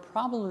zoster, it'll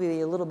probably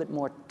be a little bit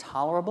more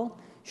tolerable,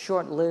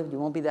 short-lived, you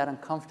won't be that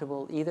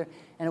uncomfortable either,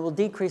 and it will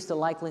decrease the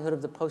likelihood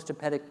of the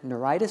postherpetic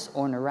neuritis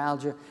or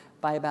neuralgia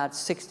by about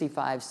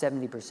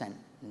 65-70%.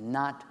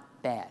 Not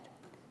bad.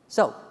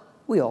 So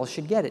we all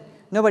should get it.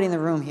 Nobody in the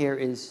room here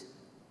is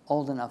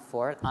old enough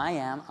for it. I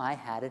am. I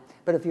had it.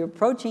 But if you're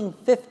approaching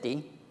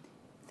 50,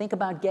 think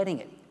about getting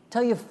it.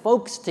 Tell your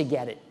folks to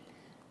get it.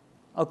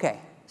 Okay,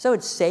 so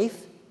it's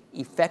safe,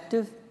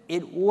 effective,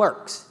 it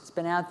works. It's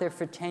been out there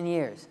for 10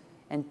 years,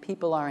 and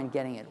people aren't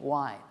getting it.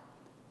 Why?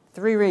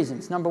 3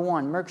 reasons. Number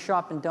 1, Merck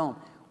Sharp and Dohme,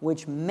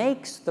 which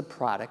makes the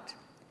product,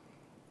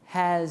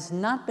 has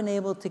not been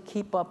able to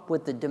keep up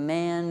with the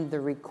demand, the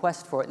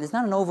request for it. There's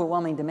not an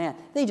overwhelming demand.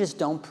 They just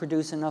don't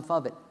produce enough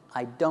of it.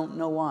 I don't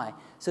know why.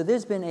 So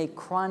there's been a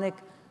chronic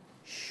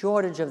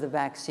shortage of the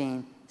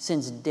vaccine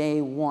since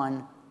day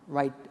 1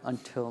 right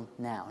until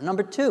now.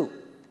 Number 2,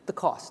 the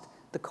cost.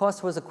 The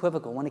cost was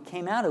equivocal. When it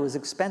came out, it was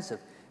expensive.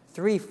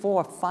 $300,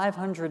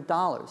 $400,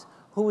 $500.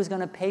 Who was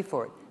going to pay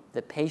for it?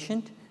 The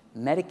patient,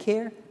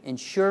 Medicare,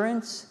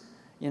 insurance,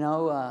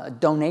 a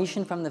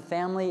donation from the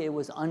family, it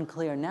was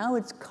unclear. Now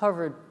it's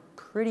covered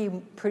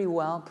pretty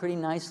well, pretty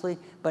nicely,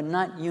 but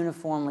not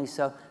uniformly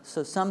so.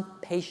 So some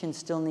patients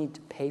still need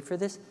to pay for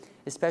this,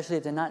 especially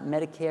if they're not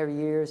Medicare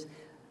years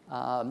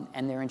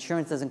and their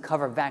insurance doesn't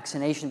cover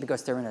vaccination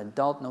because they're an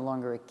adult, no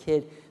longer a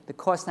kid. The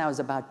cost now is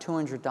about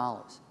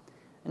 $200.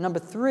 And number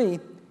 3,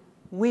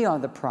 we are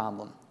the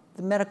problem.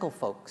 The medical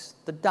folks,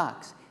 the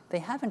docs, they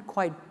haven't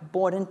quite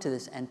bought into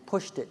this and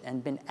pushed it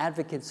and been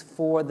advocates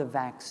for the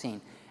vaccine.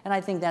 And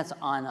I think that's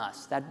on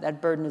us.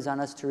 That burden is on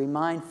us to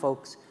remind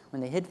folks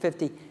when they hit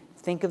 50,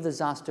 think of the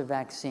Zoster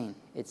vaccine.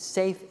 It's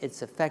safe,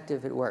 it's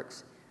effective, it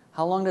works.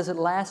 How long does it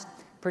last?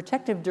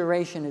 Protective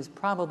duration is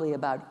probably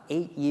about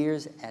 8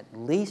 years at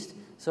least.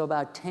 So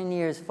about 10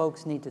 years,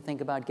 folks need to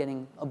think about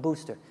getting a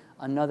booster,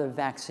 another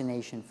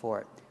vaccination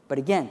for it. But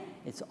again,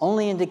 it's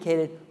only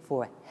indicated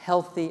for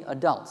healthy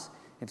adults.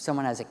 If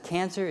someone has a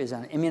cancer, is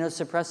on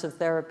immunosuppressive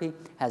therapy,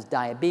 has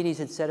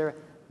diabetes, etc.,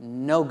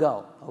 no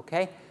go,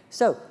 okay?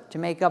 So to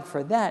make up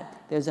for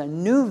that, there's a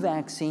new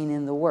vaccine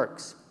in the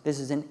works. This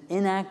is an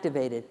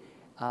inactivated,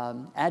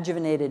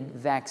 adjuvanted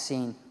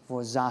vaccine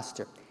for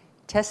Zoster.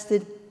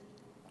 Tested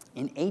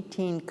in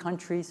 18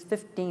 countries,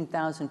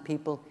 15,000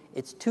 people.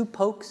 It's 2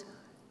 pokes,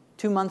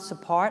 2 months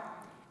apart,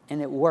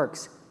 and it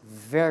works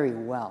very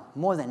well.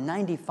 More than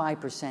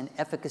 95%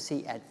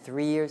 efficacy at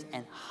 3 years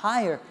and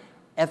higher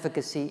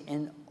efficacy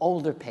in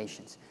older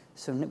patients.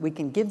 So we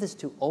can give this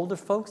to older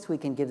folks, we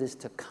can give this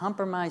to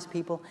compromised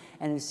people,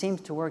 and it seems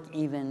to work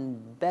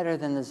even better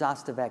than the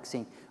Zoster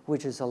vaccine,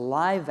 which is a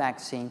live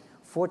vaccine,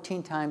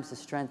 14 times the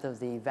strength of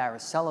the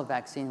varicella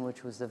vaccine,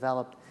 which was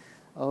developed,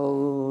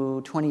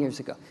 20 years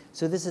ago.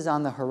 So this is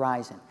on the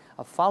horizon.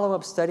 A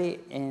follow-up study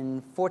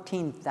in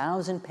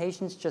 14,000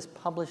 patients just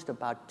published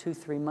about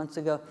 2-3 months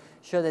ago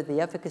showed that the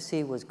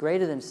efficacy was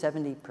greater than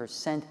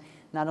 70%,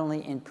 not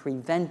only in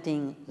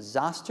preventing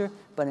zoster,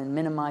 but in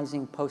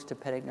minimizing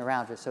postherpetic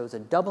neuralgia. So it's a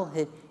double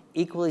hit,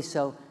 equally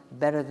so,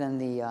 better than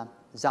the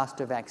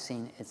zoster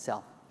vaccine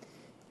itself.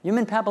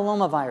 Human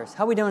papillomavirus,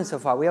 how are we doing so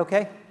far? We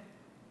okay?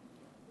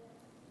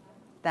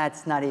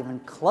 That's not even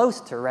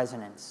close to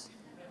resonance.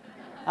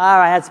 All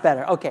right, that's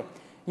better. Okay.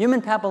 Human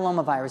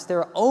papillomavirus, there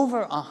are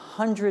over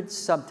 100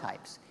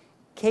 subtypes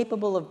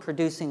capable of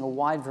producing a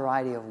wide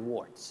variety of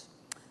warts.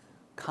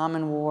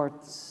 Common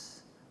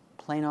warts,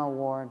 planar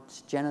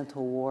warts,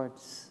 genital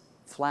warts,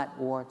 flat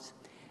warts,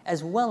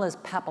 as well as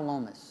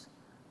papillomas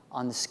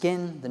on the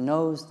skin, the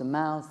nose, the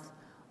mouth,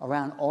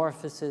 around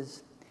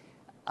orifices.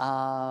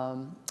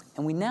 And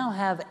we now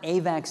have a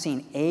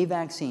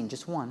vaccine,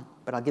 just one,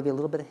 but I'll give you a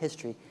little bit of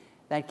history,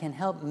 that can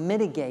help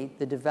mitigate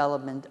the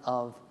development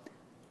of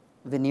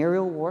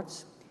venereal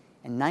warts,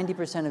 and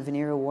 90% of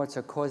venereal warts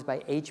are caused by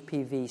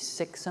HPV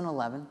 6 and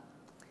 11,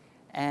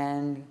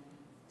 and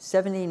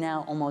 70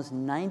 now, almost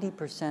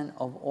 90%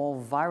 of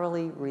all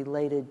virally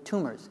related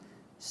tumors,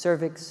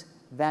 cervix,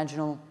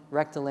 vaginal,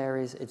 rectal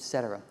areas,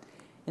 etc.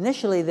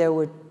 Initially, there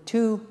were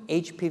 2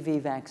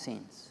 HPV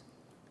vaccines.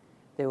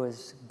 There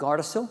was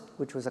Gardasil,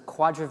 which was a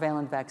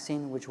quadrivalent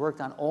vaccine, which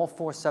worked on all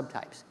 4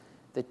 subtypes.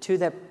 The 2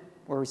 that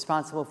were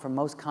responsible for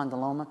most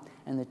condyloma,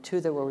 and the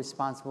 2 that were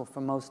responsible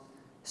for most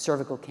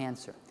cervical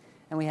cancer.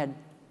 And we had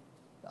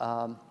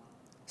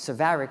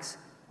Cervarix,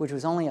 which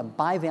was only a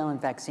bivalent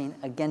vaccine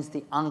against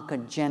the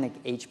oncogenic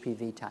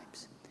HPV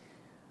types.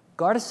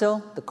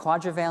 Gardasil, the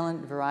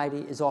quadrivalent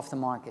variety, is off the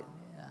market.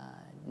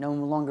 No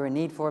longer a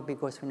need for it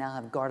because we now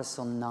have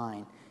Gardasil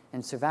 9.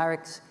 And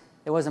Cervarix,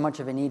 there wasn't much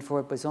of a need for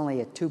it, but it's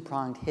only a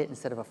 2-pronged hit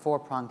instead of a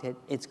 4-pronged hit.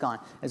 It's gone.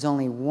 There's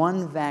only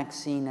one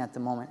vaccine at the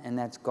moment, and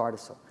that's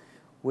Gardasil,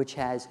 which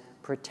has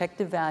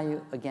protective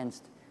value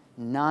against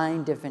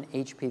 9 different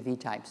HPV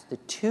types. The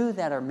 2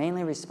 that are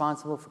mainly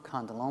responsible for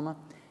condyloma,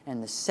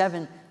 and the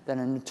 7 that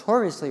are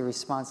notoriously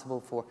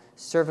responsible for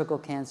cervical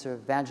cancer,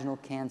 vaginal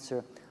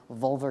cancer,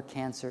 vulvar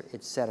cancer,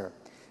 etc.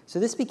 So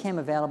this became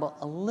available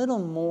a little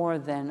more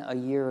than a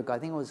year ago. I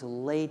think it was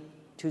late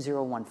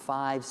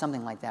 2015,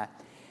 something like that.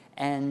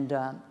 And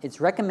it's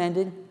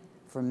recommended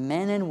for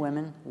men and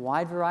women,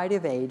 wide variety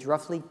of age,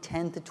 roughly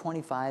 10 to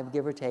 25,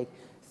 give or take.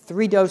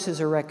 3 doses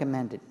are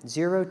recommended,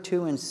 0,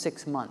 2, and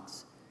 6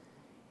 months.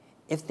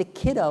 If the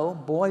kiddo,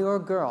 boy or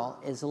girl,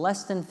 is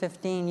less than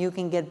 15, you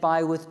can get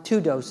by with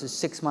 2 doses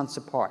 6 months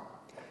apart.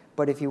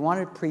 But if you want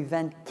to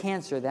prevent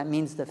cancer, that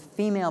means the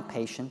female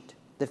patient,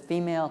 the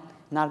female,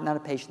 not a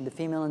patient, the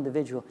female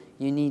individual,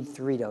 you need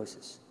 3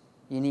 doses.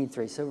 You need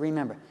 3. So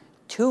remember,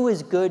 2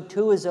 is good,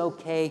 2 is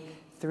okay,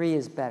 3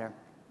 is better.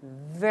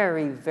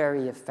 Very,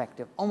 very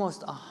effective,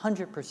 almost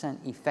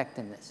 100%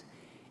 effectiveness.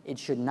 It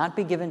should not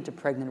be given to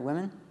pregnant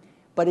women,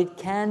 but it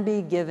can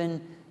be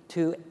given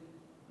to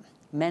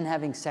men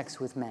having sex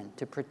with men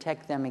to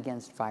protect them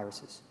against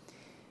viruses.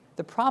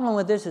 The problem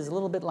with this is a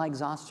little bit like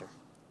zoster.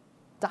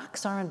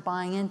 Docs aren't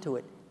buying into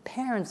it.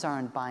 Parents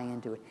aren't buying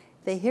into it.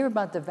 They hear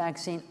about the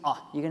vaccine,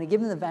 you're going to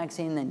give them the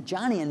vaccine, and then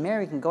Johnny and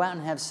Mary can go out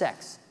and have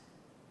sex.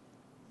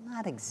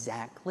 Not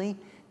exactly.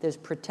 There's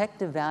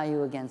protective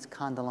value against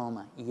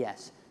condyloma,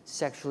 yes.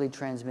 Sexually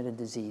transmitted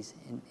disease,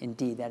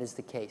 indeed, that is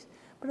the case.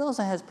 but it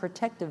also has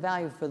protective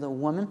value for the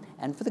woman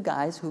and for the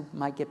guys who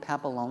might get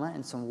papilloma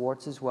and some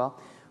warts as well.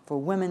 For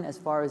women, as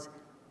far as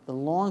the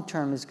long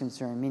term is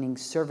concerned, meaning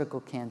cervical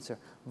cancer,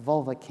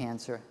 vulva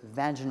cancer,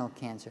 vaginal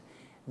cancer,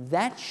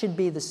 that should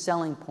be the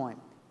selling point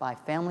by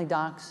family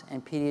docs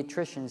and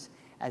pediatricians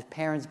as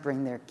parents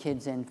bring their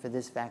kids in for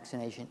this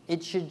vaccination.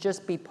 It should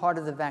just be part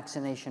of the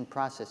vaccination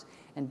process.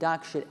 And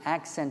docs should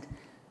accent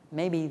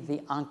maybe the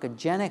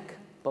oncogenic,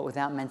 but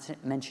without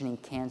mentioning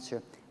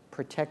cancer,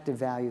 protective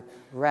value,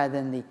 rather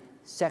than the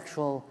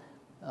sexual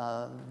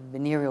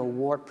venereal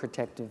wart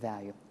protective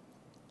value.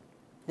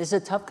 This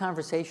is a tough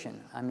conversation.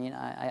 I mean,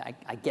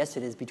 I guess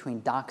it is between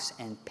docs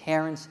and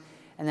parents.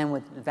 And then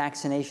with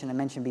vaccination, I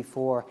mentioned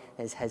before,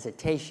 there's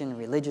hesitation,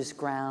 religious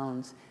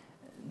grounds,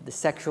 the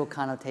sexual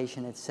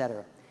connotation,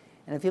 etc.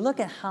 And if you look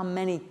at how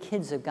many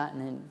kids have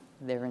gotten in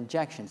their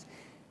injections,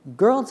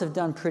 girls have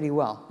done pretty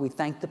well. We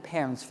thank the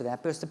parents for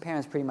that, because the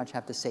parents pretty much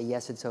have to say,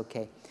 yes, it's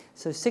okay.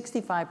 So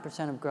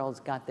 65% of girls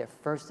got their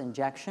first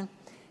injection,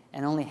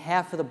 and only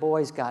half of the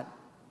boys got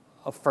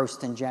a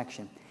first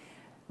injection.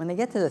 When they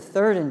get to the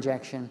third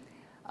injection,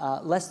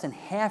 less than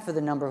half of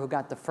the number who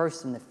got the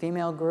first in the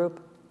female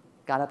group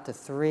got up to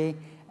 3,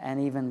 and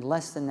even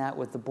less than that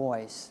with the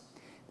boys.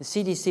 The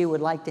CDC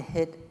would like to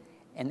hit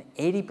an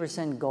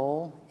 80%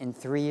 goal in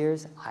 3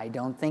 years. I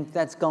don't think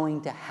that's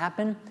going to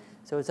happen,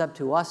 so it's up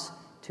to us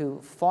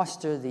to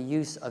foster the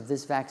use of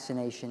this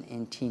vaccination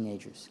in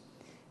teenagers.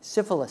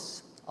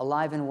 Syphilis,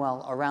 alive and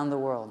well around the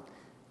world.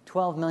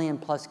 12 million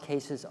plus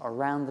cases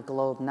around the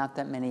globe, not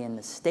that many in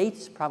the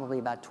States, probably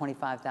about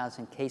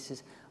 25,000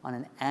 cases on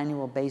an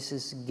annual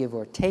basis, give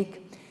or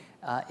take.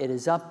 It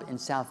is up in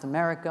South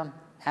America,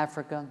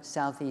 Africa,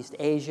 Southeast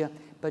Asia,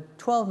 but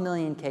 12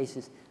 million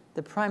cases.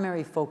 The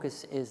primary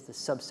focus is the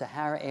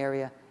sub-Sahara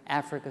area,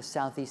 Africa,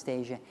 Southeast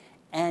Asia,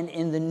 and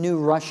in the new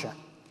Russia.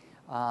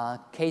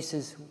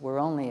 Cases were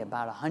only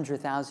about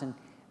 100,000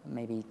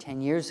 maybe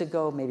 10 years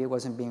ago. Maybe it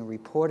wasn't being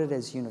reported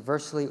as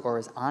universally or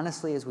as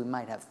honestly as we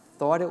might have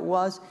thought it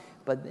was,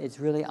 but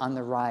it's really on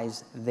the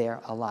rise there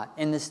a lot.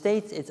 In the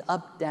States, it's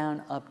up,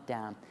 down, up,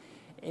 down.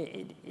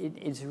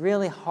 It's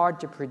really hard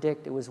to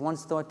predict. It was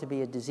once thought to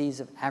be a disease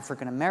of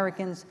African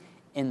Americans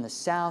in the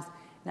South.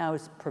 Now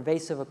it's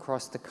pervasive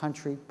across the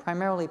country,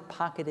 primarily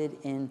pocketed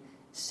in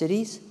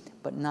cities,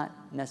 but not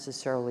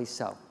necessarily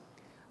so.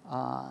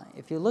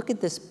 If you look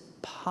at this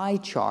pie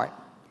chart,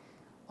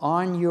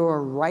 on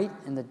your right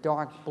in the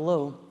dark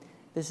blue,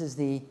 this is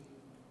the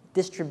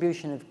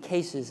distribution of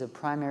cases of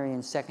primary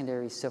and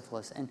secondary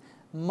syphilis. And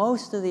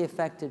most of the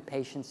affected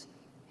patients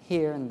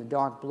here in the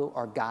dark blue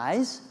are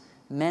guys,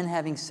 men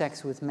having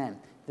sex with men.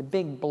 The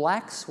big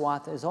black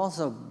swath is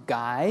also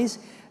guys,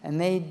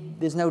 and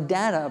there's no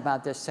data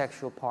about their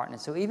sexual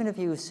partners. So even if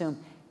you assume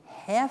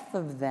half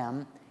of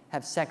them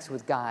have sex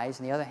with guys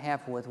and the other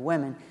half with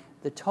women,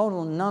 the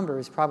total number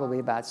is probably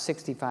about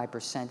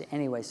 65%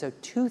 anyway. So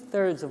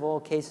 2/3 of all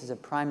cases of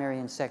primary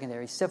and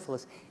secondary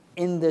syphilis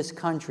in this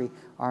country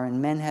are in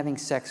men having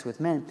sex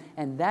with men.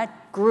 And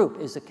that group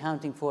is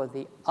accounting for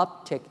the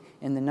uptick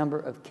in the number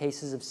of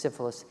cases of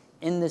syphilis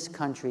in this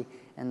country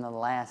in the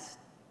last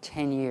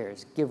 10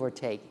 years, give or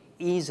take,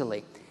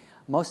 easily.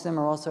 Most of them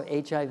are also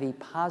HIV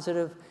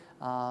positive.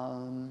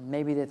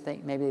 Maybe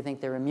they think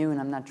they're immune.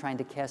 I'm not trying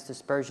to cast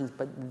aspersions,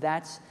 but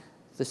that's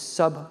the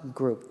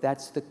subgroup.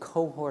 That's the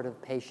cohort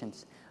of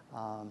patients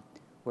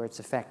where it's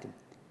affected.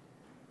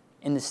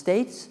 In the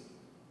States,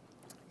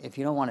 if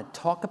you don't want to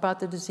talk about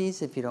the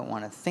disease, if you don't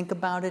want to think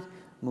about it,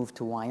 move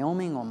to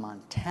Wyoming or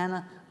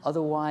Montana.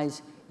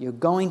 Otherwise, you're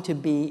going to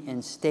be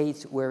in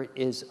states where it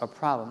is a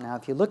problem. Now,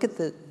 if you look at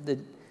the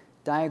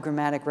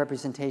diagrammatic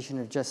representation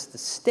of just the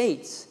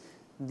states,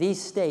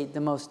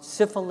 the most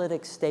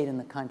syphilitic state in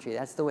the country,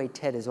 that's the way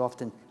Ted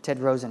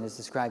Rosen has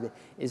described it,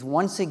 is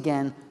once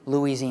again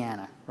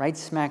Louisiana, right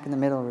smack in the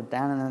middle or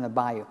down in the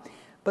bayou.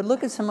 But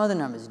look at some other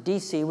numbers.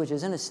 DC, which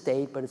isn't a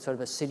state, but it's sort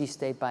of a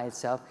city-state by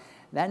itself,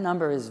 that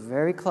number is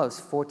very close,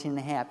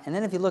 14.5. And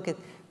then if you look at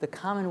the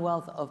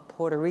Commonwealth of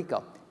Puerto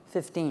Rico,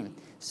 15.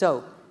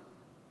 So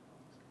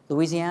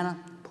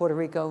Louisiana, Puerto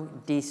Rico,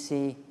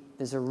 DC,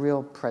 there's a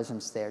real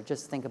presence there.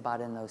 Just think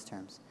about it in those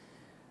terms.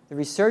 The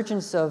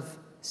resurgence of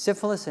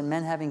syphilis in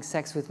men having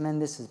sex with men,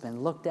 this has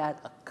been looked at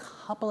a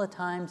couple of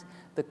times.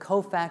 The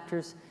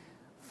cofactors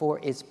for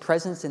its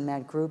presence in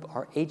that group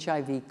are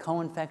HIV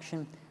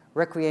co-infection,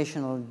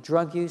 recreational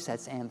drug use,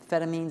 that's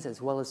amphetamines, as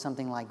well as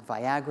something like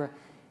Viagra,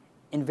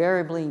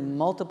 invariably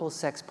multiple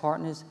sex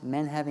partners,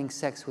 men having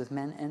sex with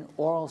men, and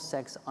oral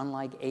sex,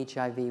 unlike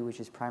HIV, which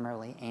is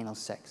primarily anal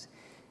sex.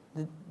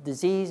 The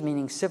disease,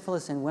 meaning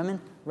syphilis in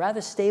women,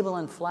 rather stable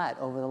and flat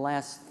over the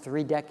last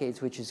 3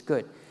 decades, which is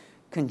good.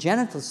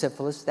 Congenital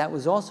syphilis, that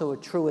was also a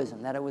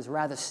truism, that it was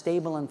rather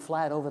stable and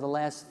flat over the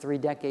last 3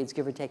 decades,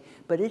 give or take.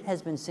 But it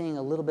has been seeing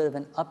a little bit of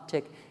an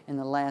uptick in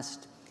the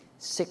last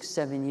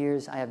 6-7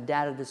 years. I have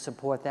data to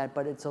support that,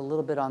 but it's a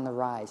little bit on the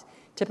rise.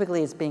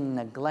 Typically, it's being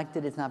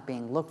neglected. It's not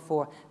being looked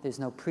for. There's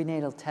no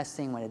prenatal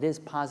testing. When it is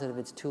positive,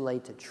 it's too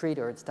late to treat,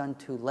 or it's done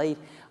too late.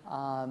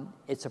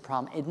 It's a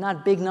problem. It's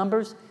not big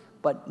numbers,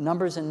 but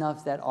numbers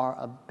enough that are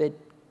a bit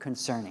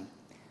concerning.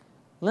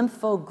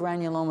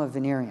 Lymphogranuloma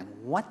venereum.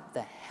 What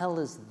the hell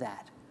is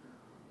that?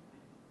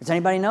 Does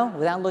anybody know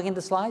without looking at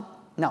the slide?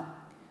 No.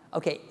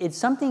 Okay, it's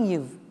something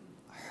you've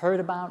heard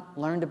about,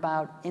 learned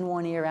about, in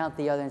one ear, out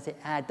the other, and say,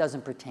 it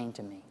doesn't pertain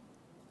to me.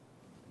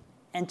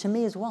 And to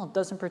me as well, it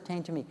doesn't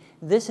pertain to me.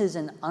 This is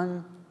an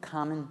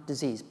uncommon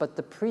disease, but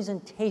the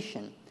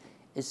presentation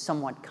is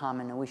somewhat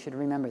common, and we should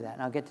remember that,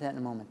 and I'll get to that in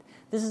a moment.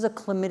 This is a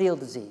chlamydial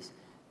disease,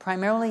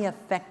 primarily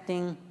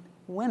affecting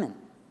women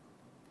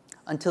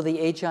until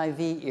the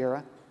HIV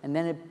era, and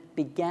then it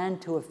began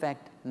to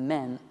affect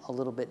men a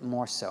little bit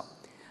more so.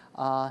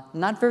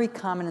 Not very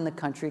common in the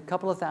country, a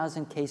couple of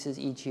thousand cases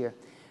each year,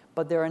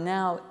 but there are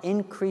now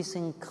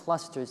increasing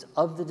clusters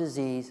of the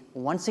disease,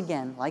 once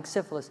again, like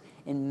syphilis,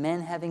 in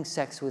men having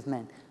sex with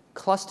men.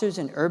 Clusters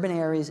in urban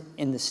areas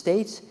in the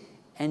States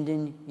and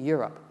in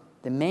Europe.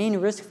 The main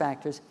risk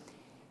factors,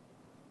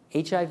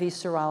 HIV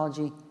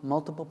serology,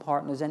 multiple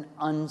partners, and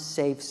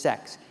unsafe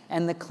sex.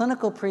 And the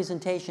clinical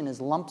presentation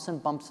is lumps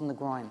and bumps in the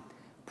groin,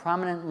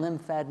 prominent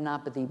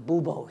lymphadenopathy,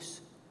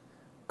 buboes,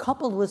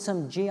 coupled with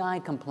some GI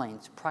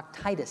complaints,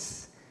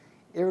 proctitis,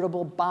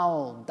 irritable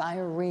bowel,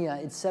 diarrhea,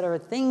 etc.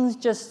 Things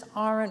just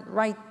aren't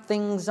right,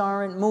 things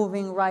aren't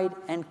moving right,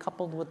 and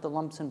coupled with the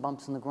lumps and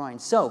bumps in the groin.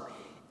 So,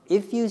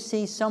 if you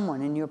see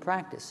someone in your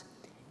practice,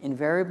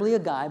 invariably a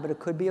guy, but it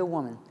could be a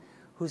woman,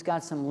 who's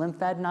got some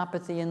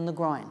lymphadenopathy in the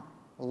groin,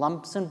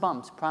 lumps and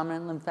bumps,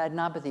 prominent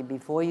lymphadenopathy,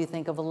 before you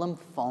think of a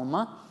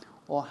lymphoma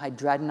or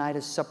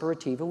hidradenitis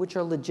suppurativa, which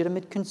are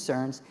legitimate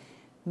concerns,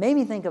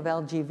 maybe think of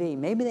LGV.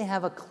 Maybe they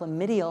have a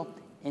chlamydial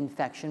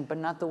infection, but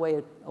not the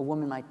way a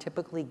woman might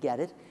typically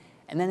get it.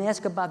 And then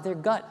ask about their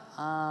gut,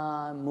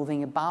 moving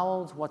your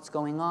bowels, what's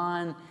going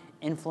on,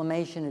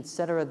 inflammation,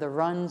 etc., the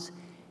runs.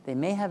 They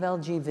may have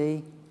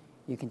LGV.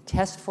 You can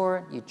test for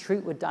it, you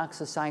treat with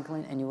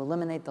doxycycline, and you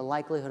eliminate the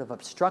likelihood of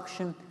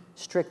obstruction,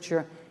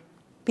 stricture.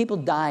 People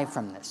die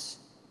from this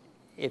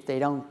if they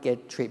don't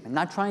get treatment.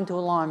 Not trying to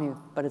alarm you,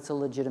 but it's a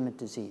legitimate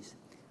disease.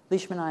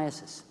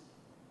 Leishmaniasis.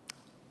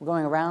 We're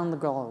going around the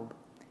globe.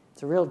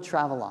 It's a real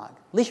travelogue.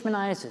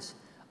 Leishmaniasis,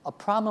 a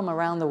problem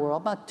around the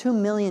world. About 2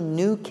 million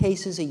new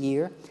cases a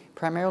year,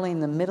 primarily in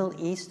the Middle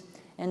East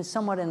and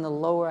somewhat in the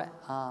lower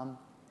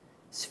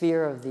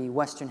sphere of the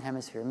Western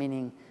Hemisphere,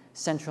 meaning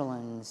Central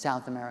and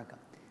South America.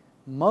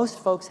 Most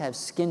folks have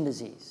skin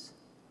disease,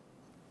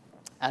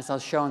 as I'll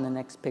show in the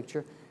next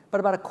picture, but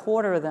about a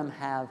quarter of them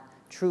have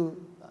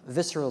true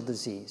visceral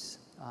disease.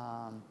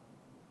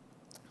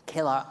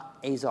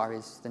 Kala-Azar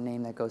is the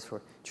name that goes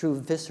for true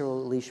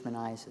visceral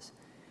leishmaniasis.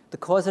 The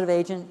causative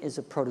agent is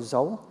a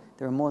protozoa.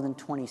 There are more than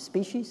 20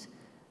 species.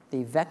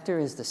 The vector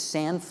is the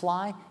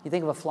sandfly. You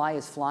think of a fly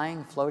as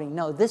flying, floating.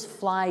 No, this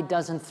fly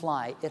doesn't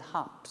fly. It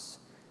hops.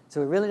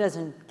 So it really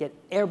doesn't get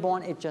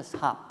airborne. It just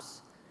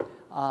hops.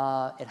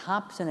 It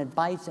hops and it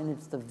bites, and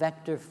it's the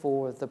vector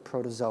for the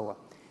protozoa.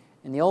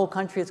 In the old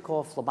country, it's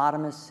called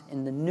phlebotomus.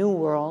 In the New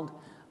World,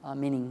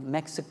 meaning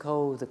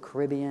Mexico, the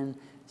Caribbean,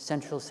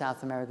 Central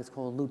South America, it's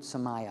called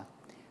Lutsamia.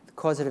 The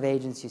causative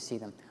agents, you see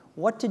them.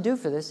 What to do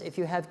for this if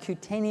you have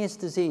cutaneous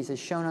disease, as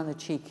shown on the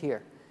cheek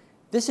here.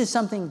 This is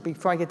something,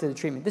 before I get to the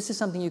treatment, this is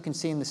something you can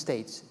see in the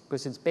States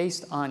because it's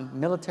based on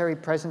military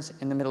presence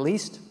in the Middle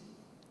East.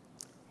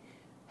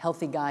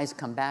 Healthy guys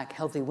come back,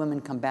 healthy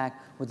women come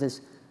back with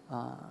this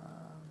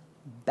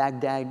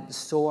Baghdad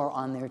sore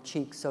on their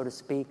cheek, so to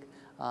speak.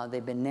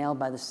 They've been nailed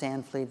by the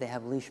sand flea. They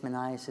have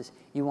leishmaniasis.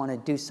 You want to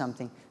do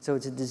something. So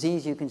it's a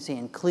disease you can see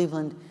in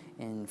Cleveland,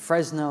 in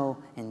Fresno,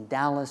 in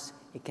Dallas.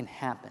 It can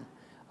happen.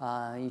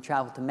 You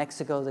travel to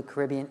Mexico, the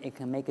Caribbean, it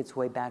can make its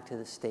way back to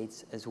the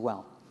States as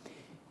well.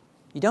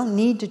 You don't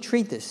need to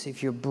treat this.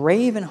 If you're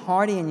brave and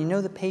hardy and you know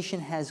the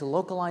patient has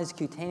localized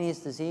cutaneous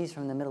disease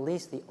from the Middle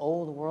East, the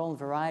old world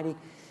variety,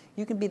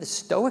 you can be the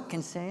stoic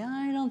and say,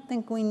 I don't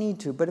think we need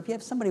to. But if you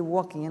have somebody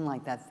walking in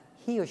like that,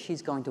 he or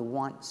she's going to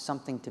want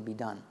something to be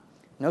done.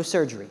 No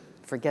surgery.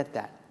 Forget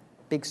that.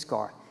 Big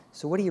scar.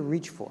 So what do you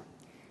reach for?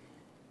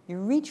 You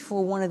reach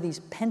for one of these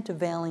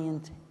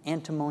pentavalent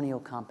antimonial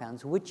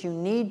compounds, which you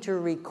need to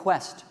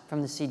request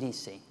from the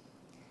CDC.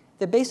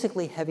 They're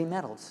basically heavy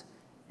metals,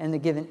 and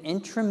they're given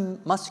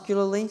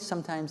intramuscularly,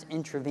 sometimes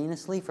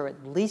intravenously, for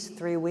at least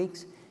 3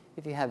 weeks.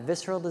 If you have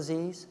visceral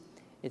disease,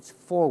 it's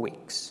 4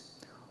 weeks.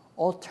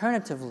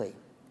 Alternatively,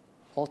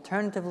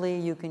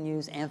 you can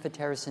use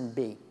amphotericin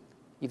B,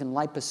 even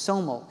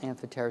liposomal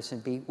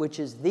amphotericin B, which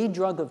is the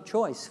drug of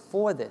choice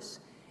for this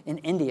in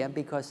India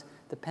because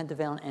the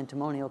pentavalent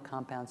antimonial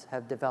compounds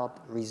have developed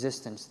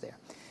resistance there.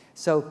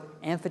 So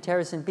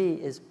amphotericin B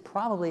is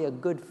probably a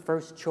good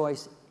first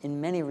choice in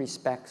many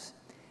respects,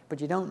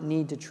 but you don't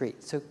need to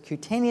treat. So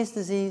cutaneous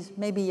disease,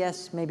 maybe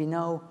yes, maybe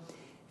no.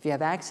 If you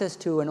have access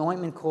to an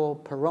ointment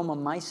called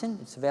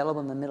paromomycin, it's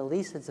available in the Middle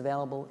East, it's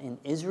available in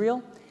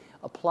Israel,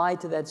 applied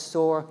to that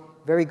sore,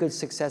 very good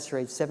success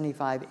rate,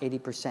 75,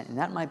 80%. And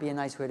that might be a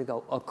nice way to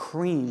go, a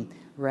cream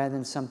rather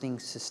than something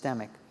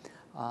systemic.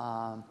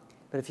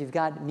 But if you've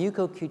got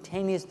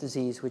mucocutaneous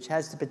disease, which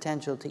has the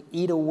potential to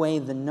eat away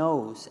the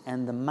nose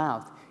and the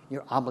mouth,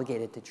 you're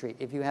obligated to treat.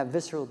 If you have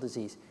visceral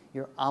disease,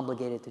 you're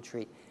obligated to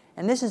treat.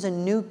 And this is a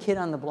new kid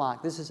on the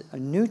block. This is a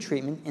new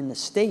treatment in the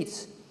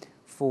States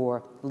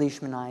for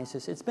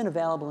leishmaniasis. It's been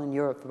available in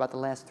Europe for about the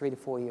last 3 to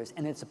 4 years,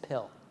 and it's a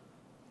pill.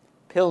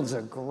 Pills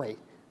are great.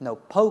 No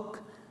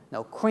poke,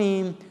 no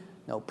cream,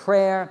 no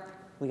prayer.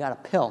 We got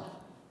a pill.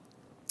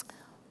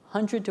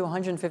 100 to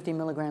 150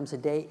 milligrams a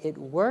day. It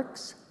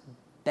works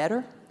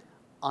better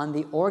on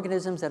the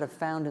organisms that are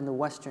found in the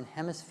Western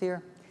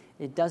Hemisphere.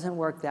 It doesn't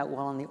work that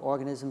well on the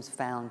organisms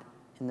found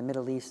in the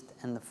Middle East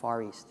and the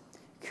Far East.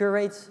 Cure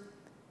rates,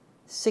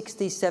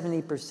 60,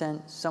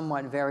 70%,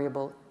 somewhat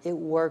variable. It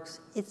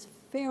works. It's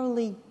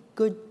fairly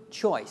good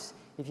choice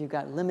if you've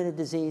got limited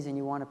disease and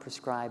you want to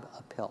prescribe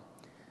a pill.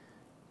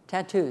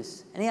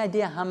 Tattoos. Any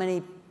idea how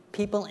many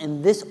people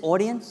in this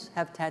audience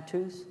have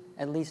tattoos?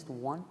 At least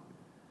one?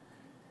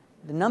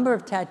 The number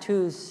of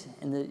tattoos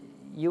in the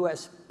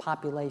U.S.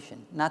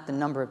 population, not the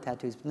number of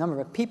tattoos, the number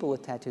of people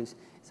with tattoos,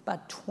 is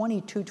about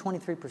 22,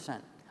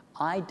 23%.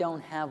 I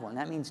don't have one.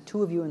 That means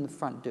 2 of you in the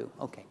front do.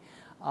 Okay.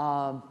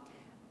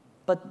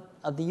 But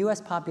of the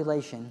U.S.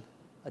 population,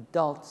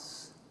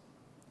 adults,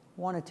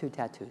 1 or 2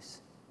 tattoos.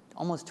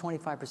 Almost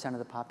 25% of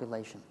the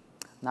population.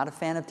 Not a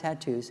fan of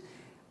tattoos,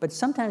 but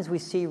sometimes we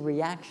see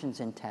reactions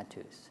in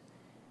tattoos.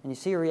 And you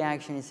see a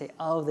reaction, and you say,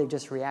 oh, they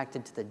just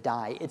reacted to the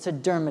dye. It's a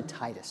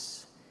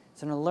dermatitis.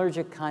 It's an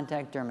allergic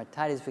contact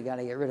dermatitis. We got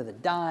to get rid of the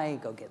dye,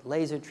 go get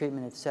laser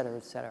treatment, et cetera,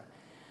 et cetera.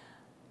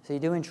 So you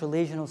do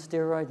intralesional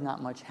steroids,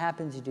 not much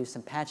happens. You do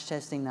some patch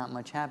testing, not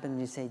much happens. And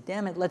you say,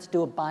 damn it, let's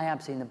do a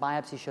biopsy. And the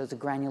biopsy shows a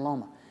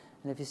granuloma.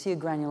 And if you see a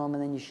granuloma,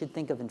 then you should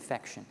think of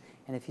infection.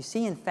 And if you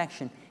see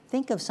infection,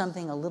 think of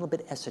something a little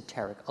bit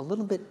esoteric, a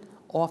little bit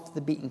off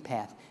the beaten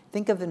path.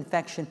 Think of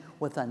infection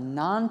with a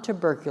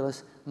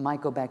non-tuberculous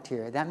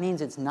mycobacteria. That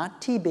means it's not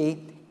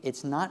TB,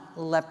 it's not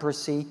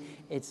leprosy,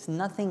 it's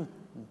nothing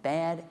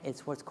bad.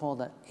 It's what's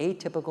called an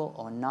atypical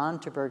or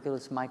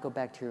non-tuberculous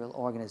mycobacterial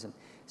organism,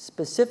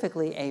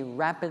 specifically a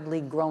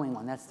rapidly growing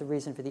one. That's the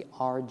reason for the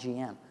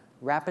RGM,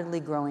 rapidly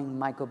growing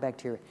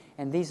mycobacteria.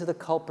 And these are the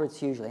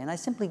culprits usually. And I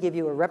simply give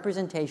you a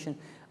representation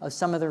of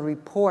some of the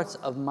reports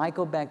of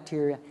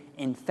mycobacteria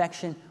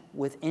infection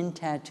within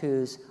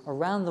tattoos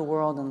around the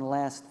world in the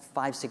last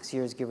 5-6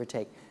 years, give or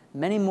take.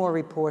 Many more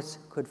reports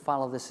could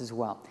follow this as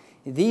well.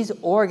 These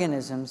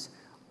organisms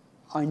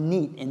are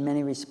neat in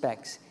many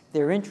respects.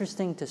 They're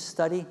interesting to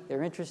study.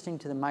 They're interesting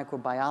to the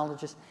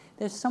microbiologists.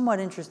 They're somewhat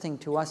interesting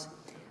to us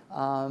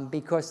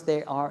because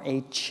they are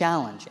a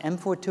challenge.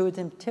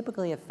 M4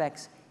 typically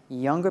affects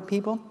younger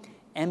people.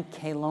 M.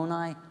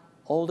 cheloni,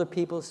 older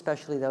people,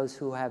 especially those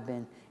who have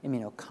been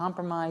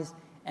immunocompromised.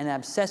 And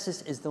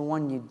abscessus is the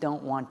one you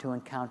don't want to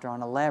encounter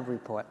on a lab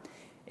report.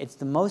 It's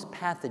the most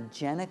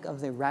pathogenic of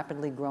the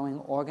rapidly growing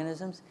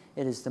organisms.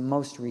 It is the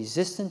most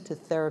resistant to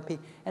therapy,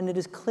 and it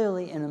is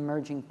clearly an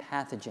emerging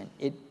pathogen.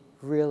 It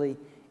really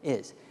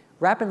is.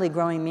 Rapidly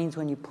growing means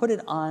when you put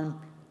it on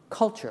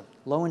culture,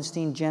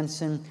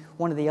 Lowenstein-Jensen,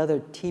 one of the other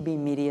TB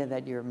media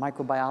that your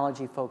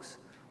microbiology folks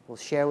will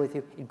share with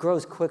you, it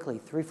grows quickly,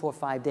 3, 4,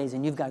 5 days,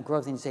 and you've got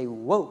growth, and you say,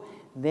 whoa,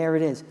 there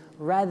it is,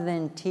 rather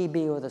than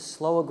TB or the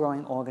slower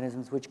growing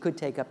organisms, which could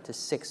take up to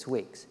 6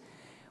 weeks.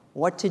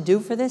 What to do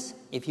for this?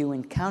 If you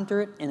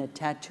encounter it in a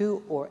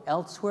tattoo or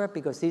elsewhere,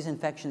 because these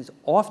infections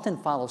often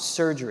follow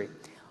surgery,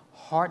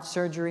 heart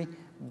surgery,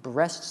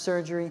 breast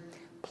surgery,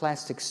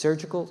 plastic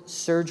surgical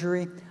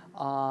surgery,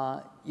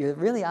 you're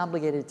really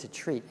obligated to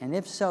treat. And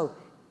if so,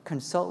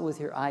 consult with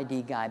your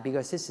ID guy,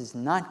 because this is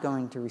not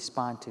going to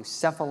respond to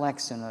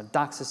cephalexin or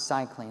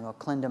doxycycline or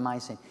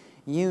clindamycin.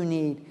 You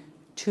need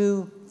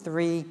 2,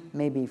 3,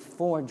 maybe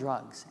 4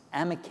 drugs: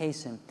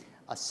 amikacin,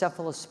 a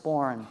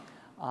cephalosporin,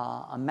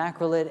 a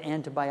macrolide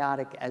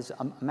antibiotic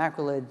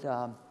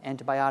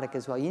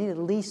as well. You need at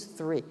least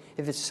 3.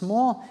 If it's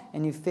small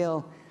and you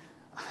feel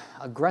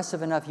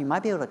aggressive enough, you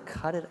might be able to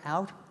cut it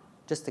out,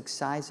 just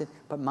excise it,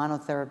 but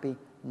monotherapy,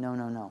 no,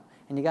 no, no.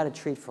 And you got to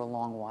treat for a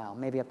long while,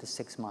 maybe up to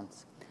 6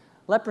 months.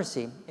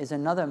 Leprosy is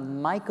another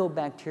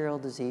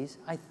mycobacterial disease.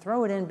 I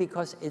throw it in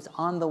because it's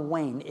on the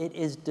wane. It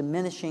is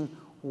diminishing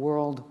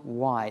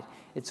worldwide.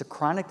 It's a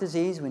chronic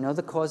disease. We know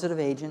the causative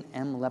agent,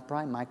 M.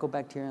 leprae,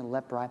 Mycobacterium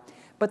leprae.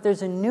 But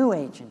there's a new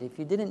agent. If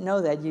you didn't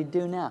know that, you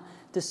do now.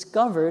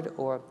 Discovered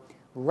or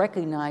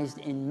recognized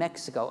in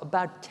Mexico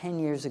about 10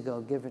 years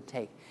ago, give or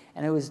take.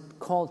 And it was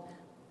called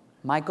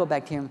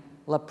Mycobacterium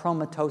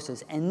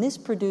lepromatosis. And this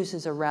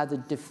produces a rather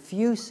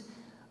diffuse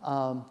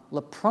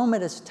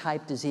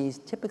lepromatous-type disease,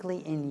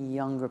 typically in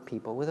younger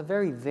people, with a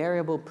very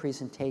variable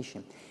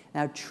presentation.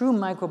 Now, true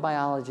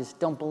microbiologists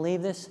don't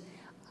believe this.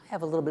 I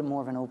have a little bit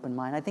more of an open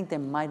mind. I think there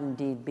might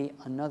indeed be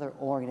another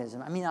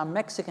organism. I mean, our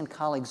Mexican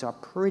colleagues are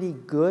pretty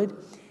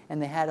good,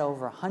 and they had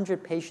over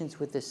 100 patients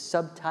with this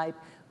subtype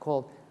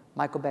called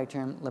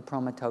Mycobacterium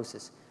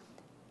lepromatosis.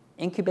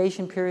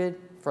 Incubation period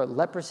for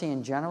leprosy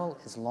in general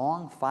is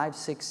long, 5,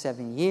 6,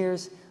 7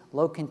 years,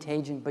 low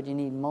contagion, but you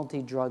need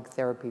multi-drug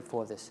therapy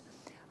for this.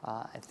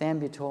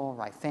 Ethambutol,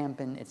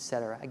 rifampin,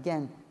 etc.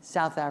 Again,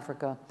 South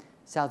Africa,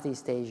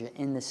 Southeast Asia.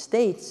 In the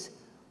States,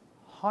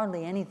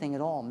 hardly anything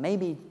at all,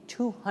 maybe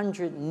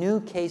 200 new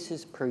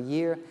cases per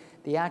year.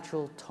 The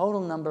actual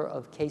total number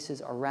of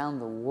cases around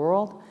the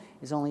world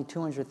is only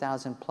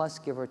 200,000 plus,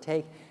 give or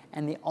take.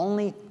 And the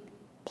only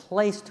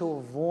place to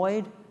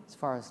avoid, as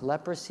far as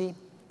leprosy,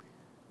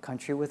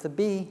 country with a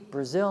B,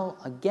 Brazil,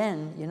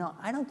 again,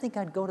 I don't think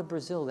I'd go to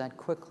Brazil that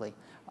quickly.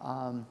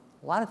 A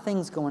lot of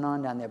things going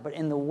on down there. But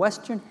in the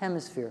Western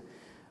Hemisphere,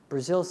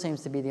 Brazil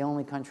seems to be the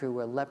only country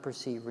where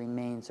leprosy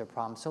remains a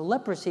problem. So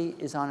leprosy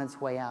is on its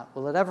way out.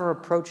 Will it ever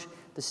approach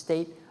the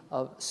state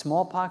of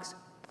smallpox?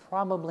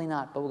 Probably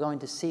not, but we're going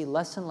to see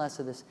less and less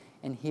of this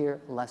and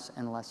hear less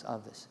and less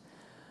of this.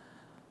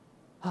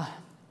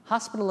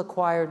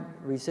 Hospital-acquired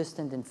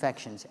resistant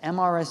infections,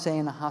 MRSA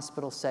in the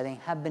hospital setting,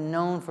 have been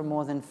known for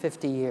more than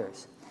 50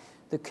 years.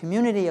 The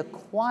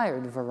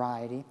community-acquired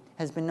variety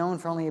has been known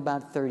for only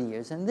about 30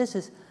 years, and this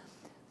is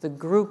the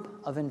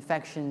group of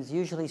infections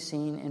usually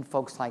seen in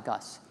folks like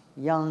us,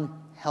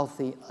 young,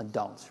 healthy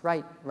adults,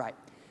 right,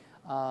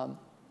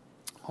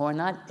 who are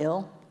not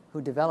ill,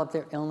 who develop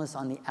their illness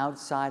on the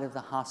outside of the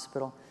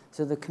hospital.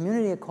 So the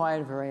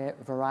community-acquired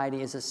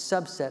variety is a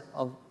subset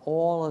of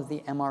all of the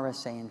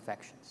MRSA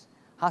infections.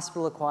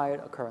 Hospital-acquired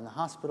occur in the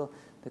hospital,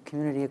 the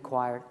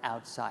community-acquired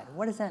outside.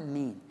 What does that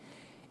mean?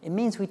 It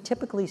means we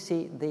typically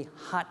see the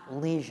hot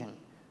lesion,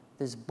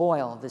 this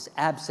boil, this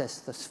abscess,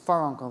 this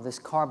furuncle, this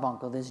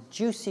carbuncle, this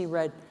juicy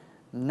red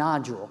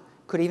nodule.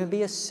 Could even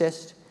be a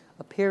cyst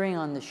appearing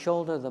on the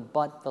shoulder, the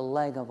butt, the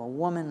leg of a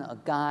woman, a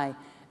guy,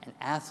 an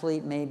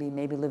athlete maybe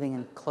living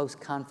in close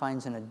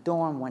confines in a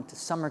dorm, went to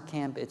summer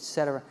camp,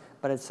 etc.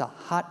 But it's a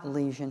hot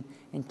lesion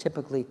in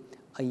typically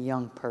a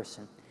young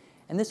person.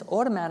 And this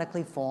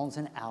automatically falls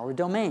in our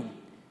domain.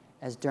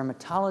 As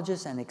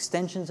dermatologists and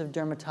extensions of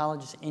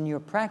dermatologists in your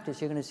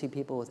practice, you're going to see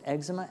people with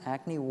eczema,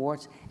 acne,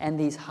 warts, and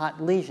these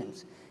hot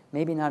lesions.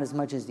 Maybe not as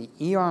much as the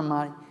ER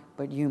might,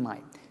 but you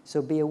might.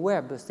 So be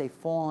aware because they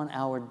fall in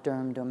our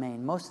derm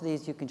domain. Most of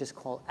these you can just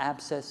call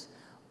abscess,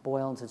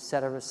 boils,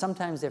 etc.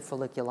 Sometimes they're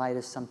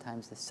folliculitis,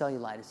 sometimes they're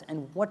cellulitis.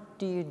 And what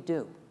do you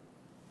do?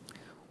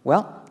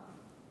 Well,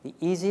 the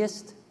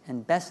easiest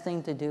and best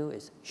thing to do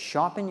is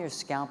sharpen your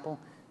scalpel,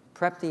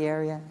 prep the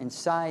area,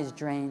 incise,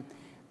 drain,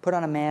 put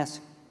on a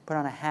mask, put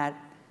on a hat,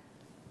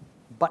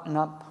 button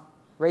up,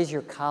 raise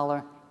your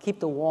collar,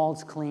 keep the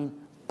walls clean,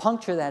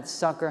 puncture that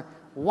sucker,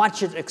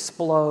 watch it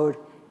explode.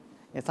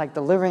 It's like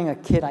delivering a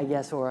kid, I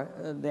guess, or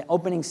the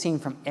opening scene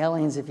from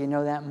Aliens, if you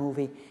know that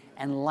movie,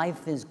 and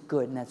life is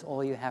good, and that's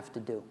all you have to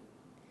do.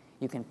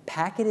 You can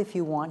pack it if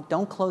you want.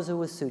 Don't close it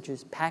with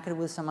sutures. Pack it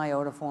with some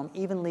iodoform.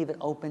 Even leave it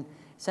open.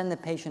 Send the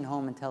patient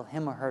home and tell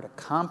him or her to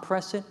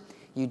compress it.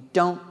 You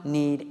don't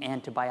need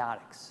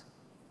antibiotics.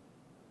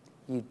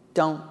 You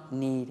don't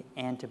need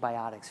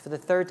antibiotics. For the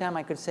third time,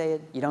 I could say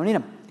it, you don't need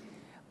them.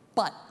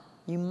 But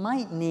you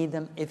might need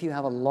them if you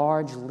have a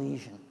large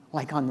lesion,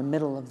 like on the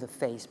middle of the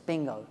face.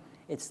 Bingo.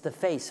 It's the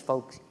face,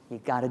 folks. You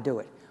got to do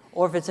it.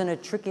 Or if it's in a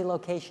tricky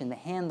location, the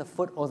hand, the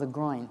foot, or the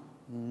groin,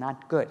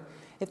 not good.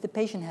 If the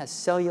patient has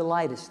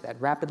cellulitis, that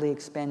rapidly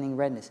expanding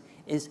redness,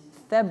 is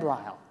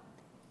febrile,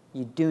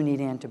 you do need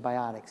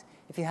antibiotics.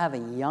 If you have a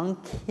young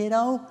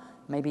kiddo,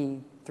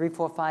 maybe 3,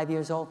 4, 5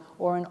 years old,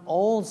 or an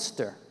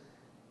oldster,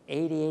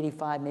 80,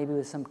 85, maybe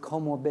with some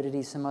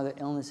comorbidities, some other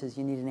illnesses,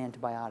 you need an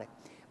antibiotic.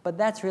 But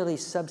that's really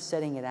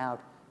subsetting it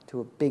out to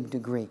a big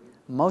degree.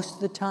 Most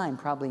of the time,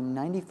 probably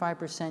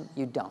 95%,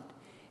 you don't.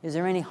 Is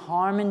there any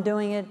harm in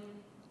doing it?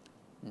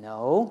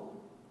 No.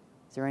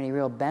 Is there any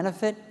real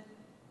benefit?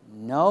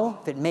 No.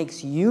 If it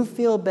makes you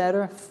feel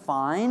better,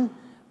 fine.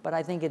 But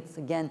I think it's,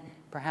 again,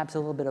 perhaps a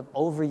little bit of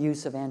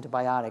overuse of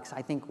antibiotics.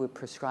 I think we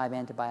prescribe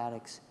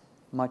antibiotics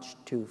much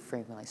too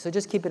frequently. So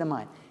just keep it in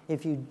mind.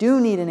 If you do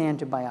need an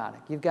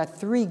antibiotic, you've got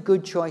 3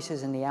 good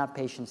choices in the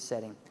outpatient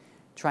setting: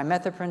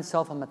 trimethoprim,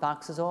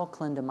 sulfamethoxazole,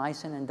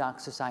 clindamycin, and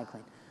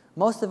doxycycline.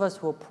 Most of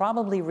us will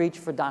probably reach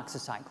for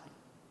doxycycline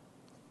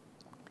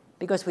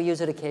because we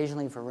use it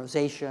occasionally for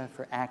rosacea,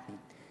 for acne.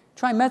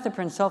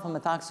 Trimethoprim,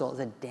 sulfamethoxazole is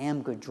a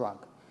damn good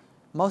drug.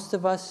 Most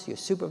of us, your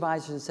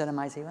supervisors, etc.,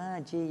 might say,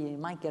 gee, you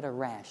might get a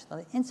rash.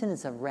 The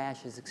incidence of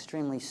rash is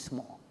extremely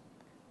small.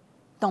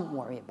 Don't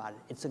worry about it.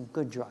 It's a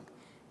good drug.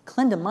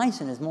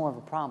 Clindamycin is more of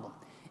a problem.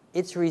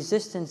 Its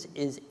resistance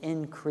is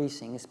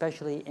increasing,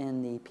 especially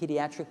in the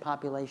pediatric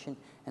population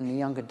and the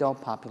young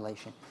adult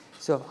population.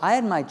 So if I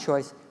had my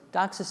choice,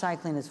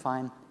 doxycycline is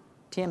fine.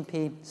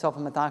 TMP,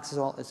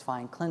 sulfamethoxazole is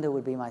fine. Clinda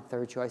would be my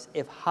third choice.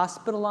 If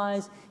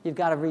hospitalized, you've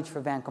got to reach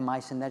for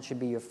vancomycin. That should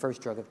be your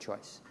first drug of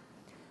choice.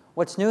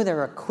 What's new, there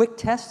are quick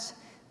tests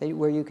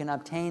where you can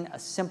obtain a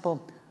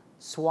simple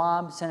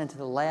swab, send it to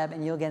the lab,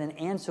 and you'll get an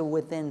answer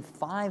within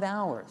 5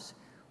 hours,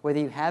 whether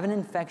you have an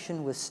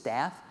infection with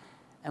staph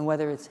and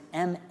whether it's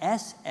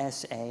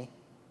MSSA,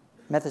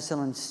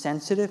 methicillin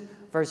sensitive,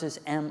 versus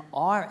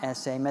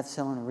MRSA,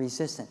 methicillin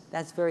resistant.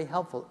 That's very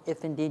helpful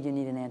if indeed you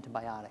need an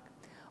antibiotic.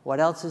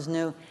 What else is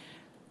new?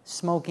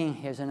 Smoking.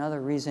 Here's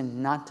another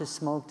reason not to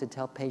smoke, to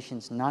tell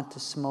patients not to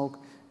smoke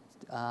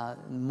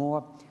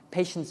more.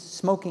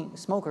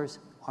 Smokers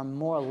are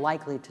more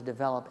likely to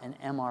develop an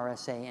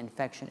MRSA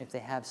infection if they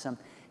have some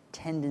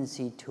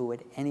tendency to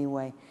it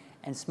anyway.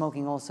 And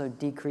smoking also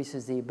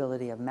decreases the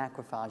ability of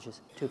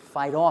macrophages to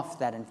fight off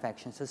that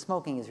infection. So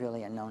smoking is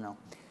really a no-no.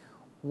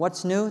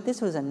 What's new?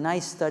 This was a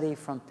nice study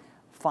from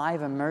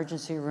 5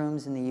 emergency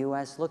rooms in the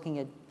U.S. looking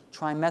at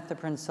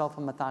trimethoprim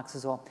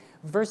sulfamethoxazole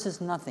versus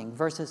nothing,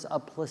 versus a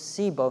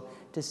placebo,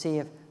 to see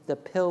if the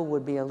pill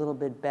would be a little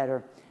bit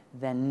better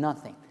than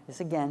nothing. This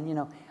again, you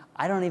know,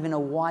 I don't even know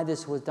why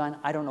this was done.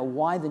 I don't know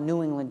why the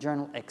New England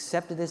Journal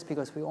accepted this,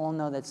 because we all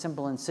know that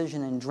simple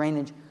incision and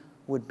drainage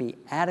would be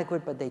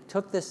adequate, but they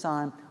took this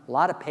on, a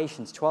lot of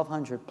patients,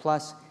 1,200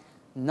 plus,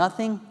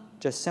 nothing,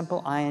 just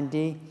simple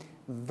IND,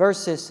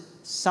 versus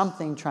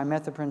something,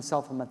 trimethoprim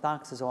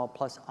sulfamethoxazole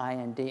plus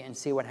IND, and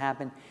see what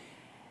happened.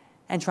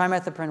 And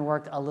trimethoprim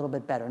worked a little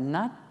bit better.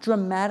 Not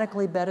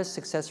dramatically better,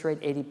 success rate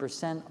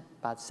 80%,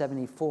 about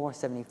 74,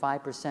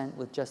 75%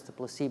 with just the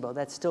placebo.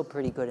 That's still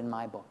pretty good in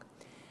my book.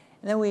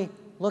 And then we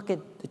look at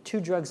the 2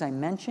 drugs I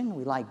mentioned.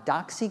 We like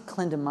doxy,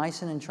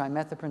 clindamycin, and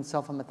trimethoprim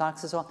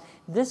sulfamethoxazole.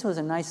 This was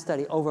a nice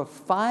study. Over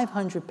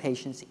 500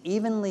 patients,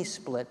 evenly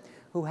split,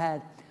 who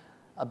had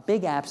a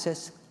big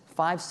abscess,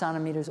 5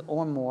 centimeters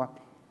or more,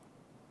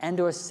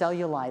 and/or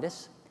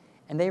cellulitis,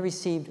 and they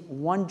received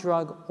one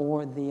drug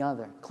or the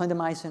other,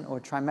 clindamycin or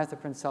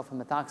trimethoprim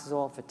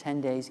sulfamethoxazole for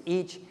 10 days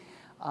each.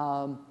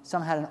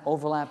 Some had an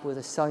overlap with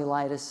the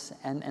cellulitis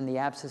and the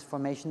abscess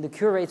formation. The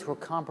cure rates were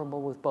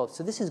comparable with both.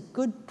 So this is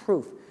good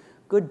proof,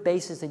 good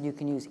basis that you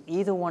can use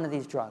either one of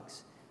these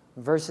drugs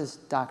versus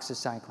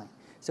doxycycline.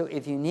 So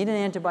if you need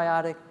an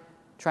antibiotic,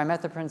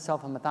 trimethoprim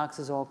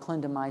sulfamethoxazole,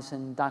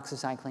 clindamycin,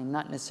 doxycycline,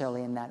 not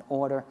necessarily in that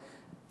order,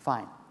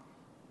 fine.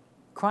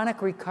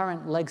 Chronic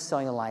recurrent leg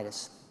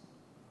cellulitis.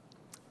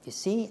 If you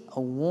see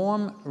a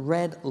warm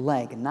red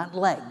leg, not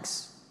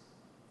legs,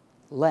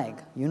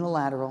 leg,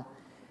 unilateral,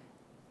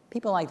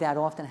 people like that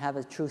often have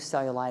a true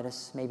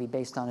cellulitis, maybe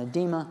based on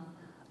edema,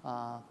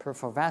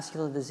 peripheral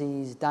vascular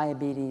disease,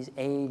 diabetes,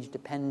 age,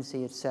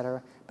 dependency,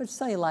 etc. But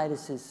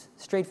cellulitis is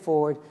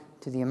straightforward,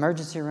 to the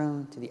emergency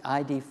room, to the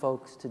ID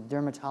folks, to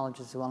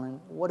dermatologists as well.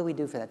 And what do we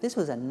do for that? This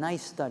was a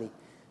nice study.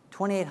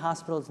 28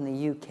 hospitals in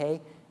the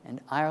UK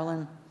and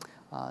Ireland.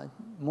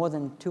 More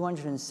than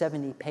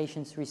 270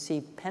 patients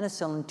received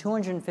penicillin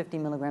 250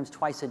 milligrams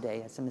twice a day,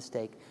 that's a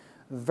mistake,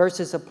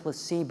 versus a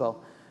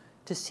placebo,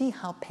 to see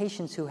how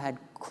patients who had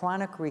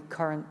chronic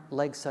recurrent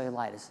leg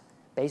cellulitis,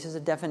 basis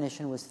of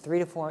definition was 3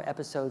 to 4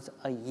 episodes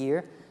a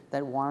year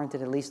that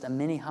warranted at least a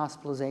mini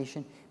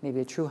hospitalization, maybe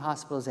a true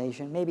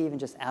hospitalization, maybe even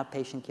just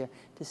outpatient care,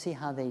 to see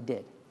how they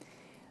did.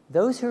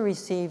 Those who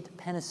received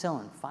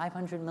penicillin,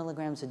 500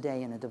 milligrams a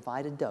day in a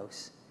divided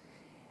dose,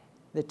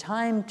 the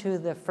time to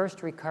the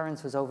first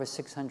recurrence was over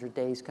 600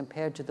 days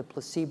compared to the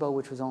placebo,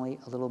 which was only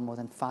a little more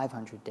than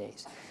 500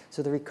 days.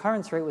 So the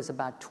recurrence rate was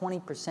about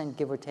 20%,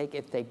 give or take,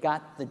 if they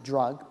got the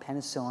drug,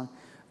 penicillin,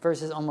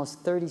 versus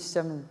almost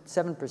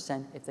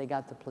 37% if they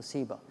got the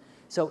placebo.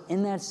 So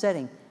in that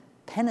setting,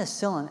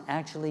 penicillin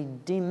actually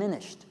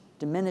diminished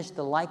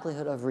the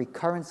likelihood of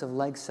recurrence of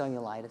leg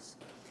cellulitis,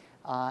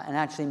 and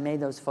actually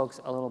made those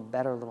folks a little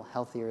better, a little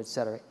healthier, et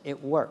cetera.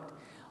 It worked.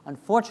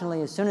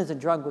 Unfortunately, as soon as the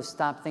drug was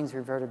stopped, things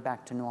reverted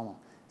back to normal.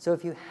 So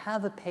if you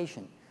have a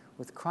patient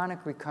with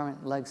chronic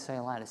recurrent leg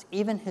cellulitis,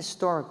 even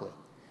historically,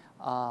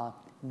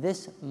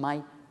 this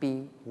might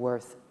be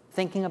worth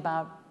thinking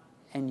about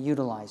and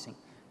utilizing.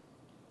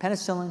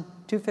 Penicillin,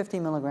 250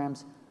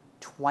 milligrams,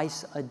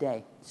 twice a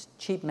day. It's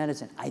cheap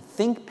medicine. I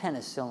think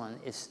penicillin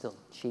is still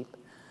cheap.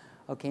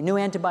 Okay, new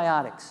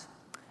antibiotics.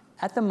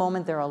 At the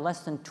moment, there are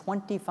less than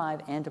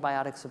 25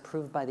 antibiotics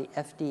approved by the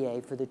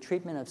FDA for the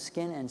treatment of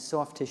skin and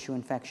soft tissue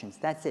infections.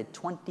 That's it,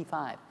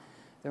 25.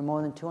 There are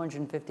more than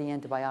 250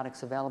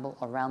 antibiotics available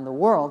around the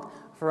world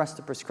for us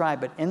to prescribe,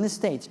 but in the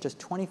States, just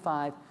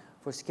 25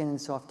 for skin and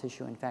soft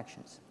tissue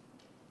infections.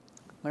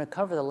 I'm going to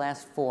cover the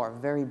last 4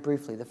 very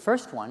briefly. The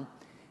first one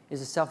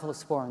is a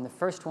cephalosporin, the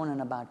first one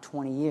in about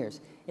 20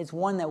 years. It's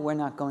one that we're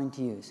not going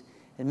to use.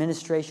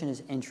 Administration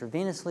is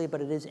intravenously,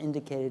 but it is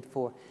indicated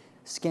for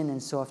skin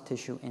and soft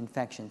tissue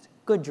infections.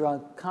 Good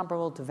drug,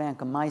 comparable to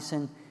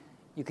vancomycin.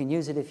 You can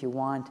use it if you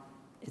want.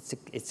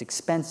 It's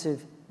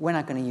expensive. We're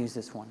not going to use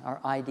this one. Our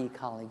ID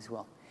colleagues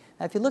will.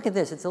 Now, if you look at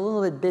this, it's a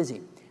little bit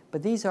busy,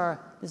 but this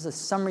is a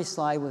summary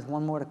slide with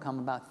one more to come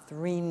about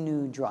 3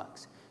 new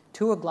drugs.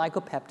 2 are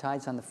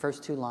glycopeptides on the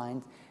first 2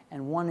 lines,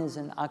 and 1 is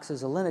an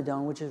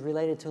oxazolinidone, which is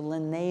related to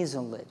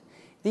linezolid.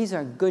 These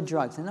are good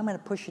drugs, and I'm going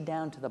to push you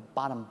down to the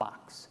bottom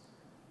box.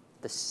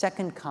 The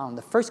second column,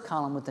 the first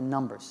column with the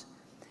numbers.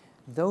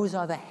 Those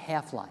are the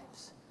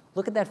half-lives.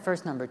 Look at that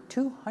first number,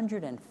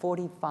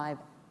 245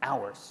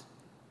 hours.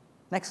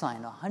 Next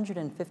line,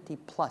 150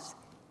 plus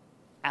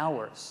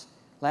hours.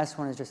 Last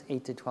one is just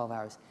 8 to 12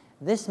 hours.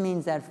 This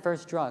means that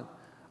first drug,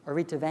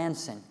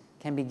 oritavancin,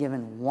 can be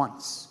given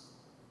once.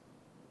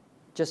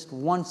 Just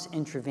once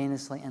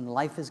intravenously, and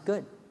life is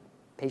good.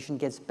 Patient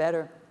gets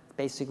better,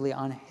 basically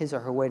on his or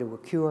her way to a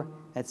cure.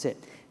 That's it.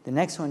 The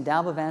next one,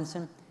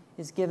 dalbavancin,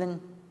 is given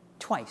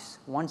twice,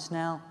 once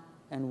now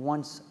and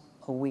once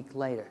a week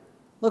later.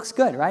 Looks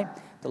good, right?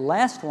 The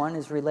last one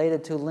is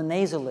related to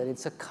linezolid.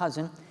 It's a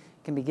cousin.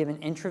 It can be given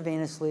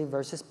intravenously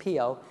versus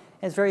PO.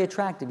 It's very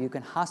attractive. You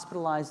can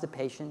hospitalize the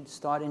patient,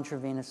 start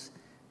intravenous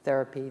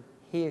therapy.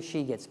 He or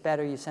she gets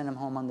better. You send them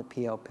home on the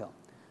PO pill.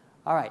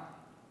 All right.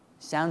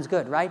 Sounds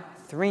good, right?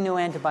 3 new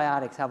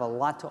antibiotics have a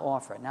lot to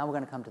offer. Now we're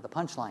going to come to the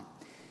punchline.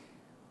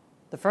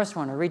 The first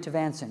one,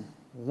 erytavancin,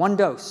 1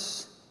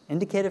 dose,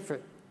 indicated for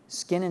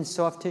skin and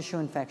soft tissue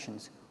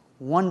infections.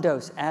 1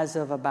 dose as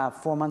of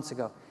about 4 months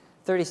ago,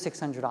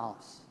 $3,600.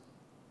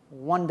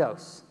 1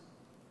 dose.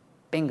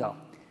 Bingo.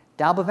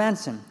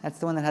 Dalbavancin, that's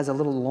the one that has a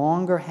little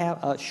longer,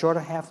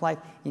 shorter half-life.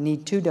 You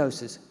need 2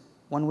 doses,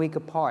 1 week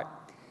apart.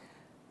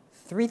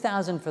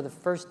 $3,000 for the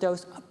first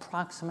dose,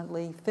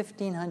 approximately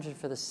 $1,500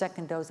 for the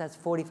second dose. That's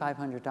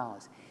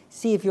 $4,500.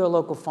 See if your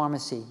local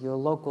pharmacy, your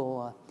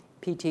local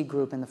PT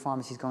group in the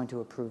pharmacy is going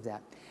to approve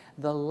that.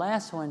 The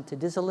last one,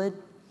 Tadizolid,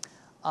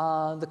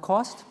 the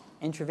cost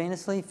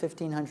intravenously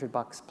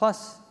 $1,500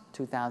 plus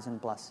 $2,000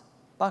 plus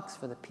bucks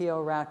for the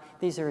PO route.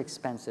 These are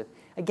expensive.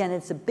 Again,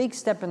 it's a big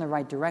step in the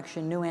right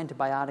direction. New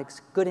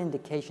antibiotics, good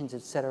indications,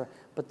 etc.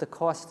 But the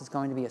cost is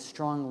going to be a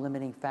strong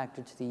limiting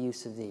factor to the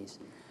use of these,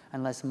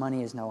 unless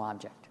money is no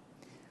object.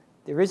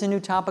 There is a new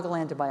topical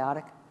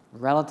antibiotic,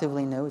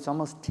 relatively new. It's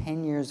almost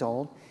 10 years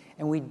old,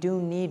 and we do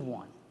need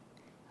one.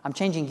 I'm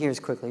changing gears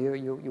quickly.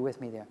 You're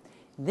with me there.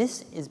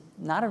 This is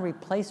not a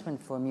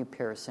replacement for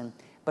mupirocin,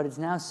 but it's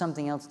now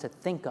something else to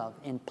think of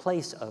in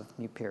place of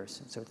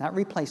mupirocin. So it's not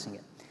replacing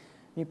it.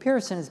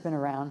 Mupirocin has been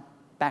around.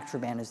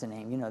 Bactroban is the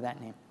name. You know that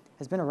name.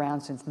 Has been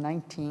around since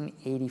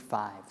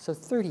 1985, so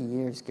 30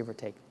 years, give or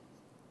take.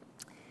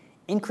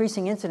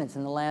 Increasing incidence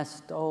in the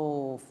last,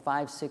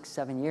 5, 6,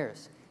 7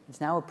 years.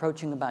 It's now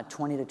approaching about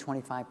 20 to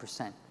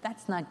 25%.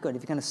 That's not good.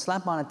 If you're going to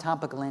slap on a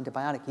topical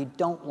antibiotic, you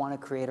don't want to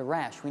create a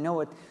rash. We know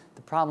what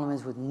the problem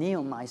is with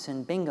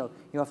neomycin. Bingo,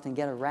 you often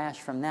get a rash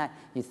from that.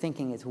 You're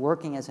thinking it's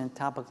working as a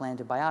topical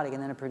antibiotic,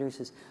 and then it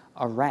produces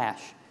a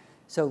rash.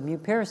 So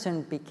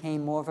mupirocin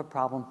became more of a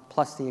problem,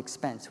 plus the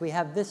expense. We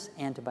have this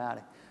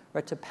antibiotic,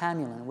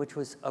 retipamulin, which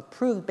was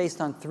approved based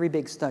on 3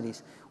 big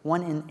studies.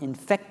 One in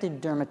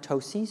infected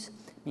dermatoses,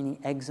 meaning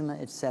eczema,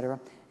 etc.,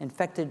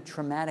 infected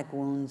traumatic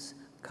wounds,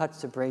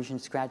 cuts,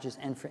 abrasions, scratches,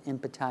 and for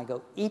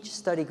impetigo. Each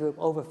study group,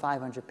 over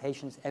 500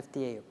 patients,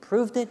 FDA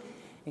approved it.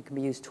 It can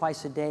be used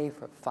twice a day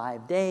for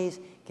 5 days.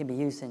 It can be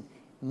used in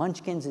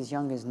munchkins as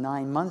young as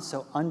 9 months,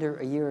 so under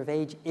a year of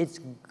age. It's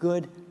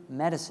good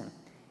medicine.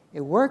 It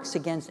works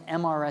against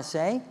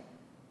MRSA,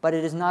 but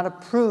it is not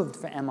approved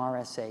for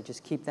MRSA.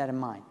 Just keep that in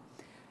mind.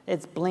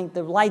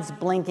 The light's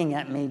blinking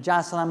at me.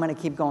 Jocelyn, I'm going to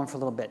keep going for a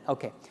little bit.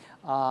 Okay.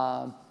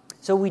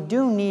 So we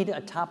do need a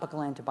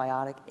topical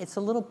antibiotic. It's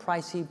a little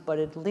pricey, but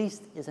at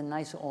least is a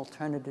nice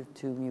alternative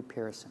to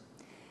mupirocin.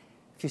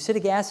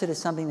 Fusidic acid is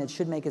something that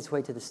should make its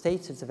way to the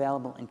States. It's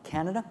available in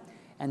Canada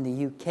and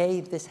the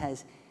UK. This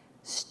has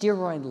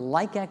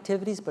steroid-like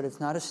activities, but it's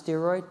not a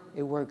steroid.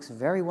 It works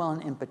very well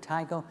in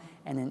impetigo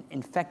and in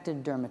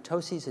infected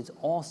dermatoses. It's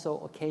also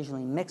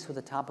occasionally mixed with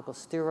a topical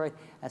steroid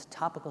as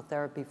topical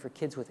therapy for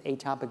kids with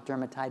atopic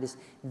dermatitis.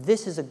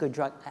 This is a good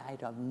drug. I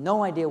have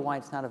no idea why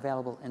it's not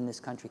available in this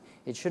country.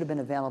 It should have been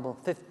available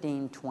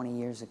 15, 20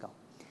 years ago.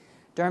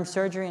 Derm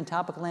surgery and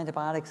topical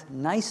antibiotics,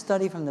 nice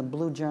study from the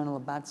Blue Journal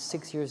about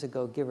 6 years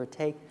ago, give or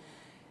take.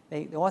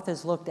 The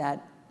authors looked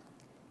at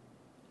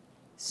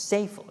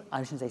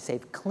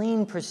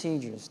clean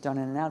procedures done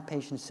in an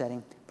outpatient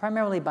setting,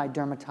 primarily by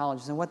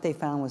dermatologists. And what they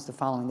found was the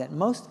following, that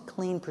most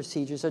clean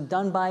procedures are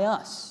done by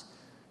us,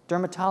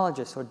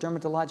 dermatologists or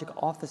dermatologic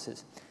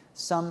offices,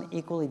 some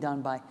equally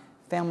done by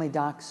family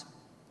docs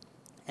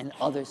and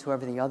others,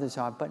 whoever the others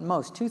are, but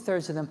most,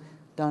 2/3 of them,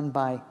 done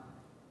by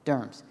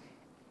derms.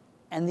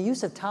 And the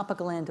use of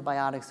topical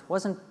antibiotics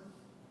wasn't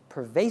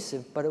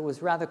pervasive, but it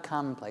was rather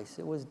commonplace.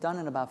 It was done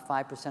in about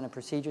 5% of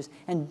procedures,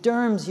 and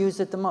derms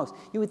used it the most.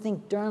 You would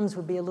think derms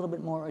would be a little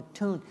bit more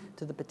attuned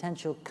to the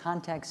potential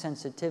contact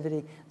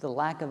sensitivity, the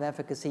lack of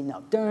efficacy.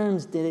 No,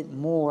 derms did it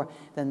more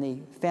than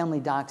the family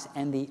docs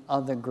and the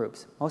other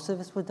groups. Most of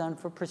this was done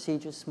for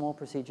procedures, small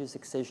procedures,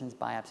 excisions,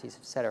 biopsies,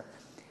 etc.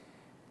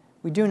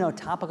 We do know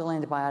topical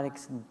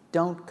antibiotics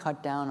don't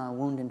cut down on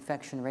wound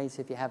infection rates.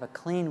 If you have a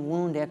clean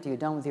wound after you're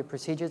done with your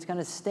procedure, it's going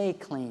to stay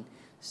clean.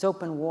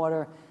 Soap and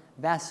water,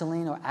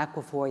 Vaseline or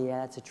Aquaphor, yeah,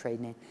 that's a trade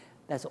name.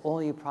 That's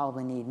all you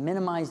probably need.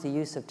 Minimize the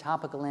use of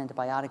topical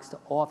antibiotics to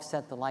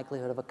offset the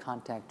likelihood of a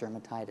contact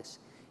dermatitis.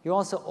 You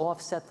also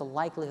offset the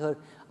likelihood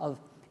of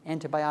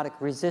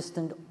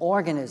antibiotic-resistant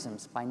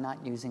organisms by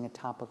not using a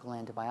topical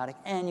antibiotic,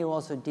 and you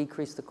also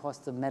decrease the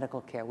cost of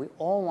medical care. We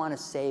all want to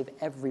save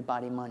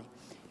everybody money.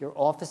 Your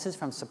offices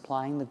from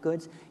supplying the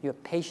goods, your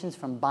patients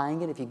from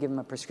buying it if you give them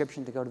a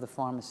prescription to go to the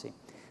pharmacy.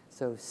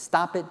 So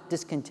stop it,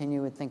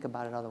 discontinue it, think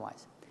about it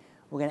otherwise.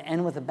 We're going to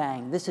end with a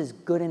bang. This is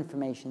good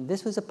information.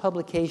 This was a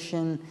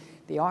publication,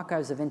 the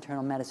Archives of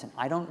Internal Medicine.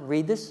 I don't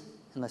read this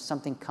unless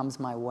something comes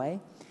my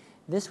way.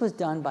 This was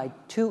done by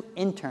 2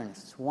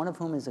 internists, one of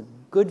whom is a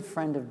good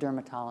friend of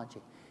dermatology.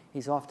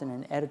 He's often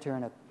an editor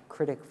and a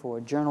critic for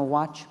Journal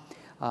Watch.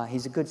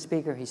 He's a good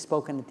speaker. He's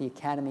spoken at the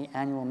Academy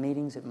annual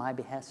meetings at my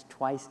behest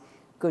twice.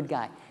 Good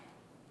guy.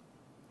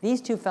 These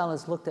 2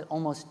 fellows looked at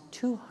almost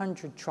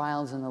 200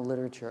 trials in the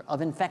literature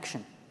of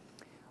infection.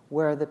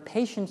 where the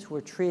patients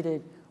were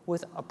treated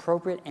with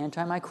appropriate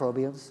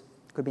antimicrobials,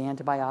 could be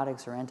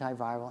antibiotics or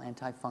antiviral,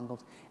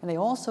 antifungals, and they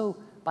also,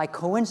 by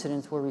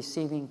coincidence, were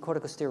receiving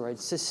corticosteroids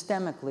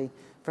systemically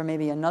for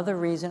maybe another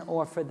reason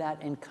or for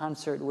that in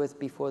concert with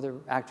before the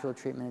actual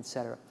treatment, et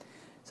cetera.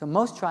 So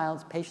most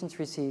trials, patients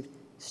received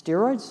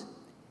steroids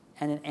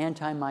and an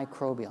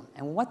antimicrobial.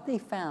 And what they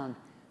found,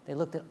 they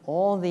looked at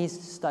all these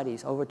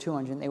studies, over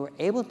 200, and they were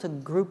able to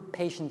group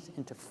patients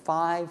into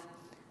 5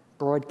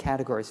 broad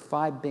categories,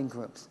 5 big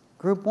groups.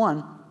 Group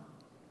 1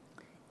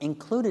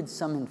 included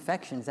some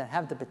infections that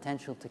have the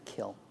potential to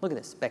kill. Look at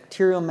this: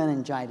 bacterial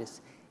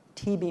meningitis,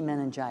 TB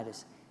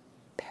meningitis,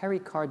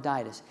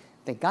 pericarditis.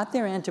 They got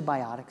their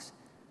antibiotics,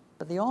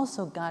 but they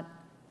also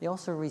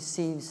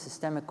received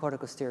systemic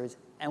corticosteroids.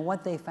 And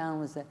what they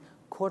found was that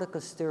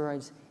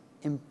corticosteroids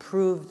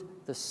improved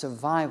the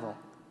survival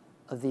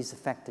of these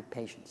affected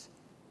patients.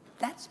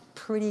 That's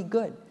pretty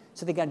good.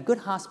 So they got good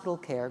hospital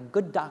care,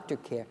 good doctor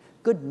care,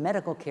 good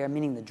medical care,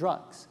 meaning the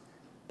drugs.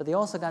 But they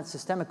also got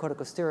systemic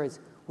corticosteroids,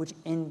 which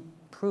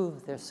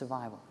improved their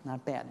survival.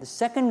 Not bad. The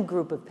second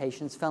group of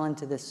patients fell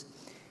into this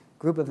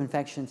group of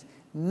infections,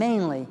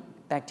 mainly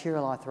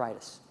bacterial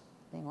arthritis.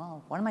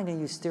 Well, why am I going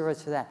to use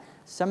steroids for that?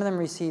 Some of them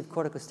received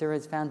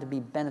corticosteroids found to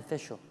be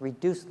beneficial,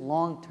 reduced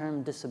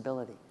long-term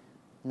disability.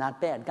 Not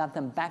bad. Got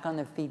them back on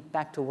their feet,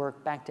 back to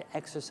work, back to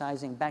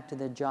exercising, back to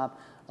their job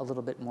a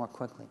little bit more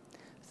quickly.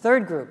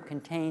 Third group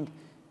contained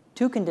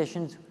 2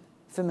 conditions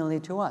familiar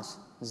to us: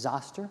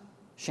 zoster,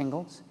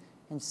 shingles,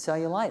 and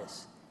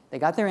cellulitis. They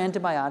got their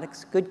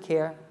antibiotics, good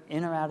care,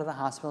 in or out of the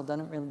hospital,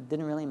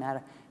 didn't really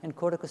matter, and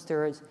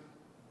corticosteroids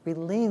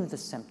relieved the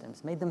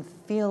symptoms, made them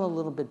feel a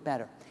little bit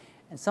better.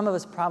 And some of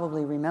us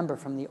probably remember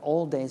from the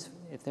old days,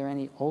 if there are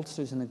any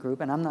oldsters in the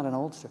group, and I'm not an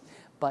oldster,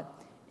 but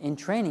in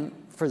training,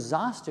 for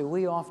zoster,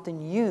 we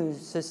often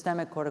use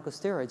systemic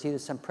corticosteroids, either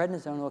some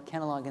prednisone or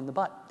Kenalog in the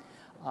butt,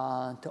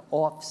 to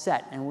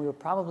offset. And we were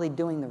probably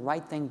doing the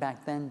right thing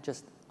back then,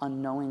 just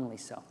unknowingly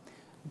so.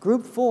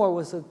 Group 4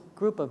 was a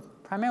group of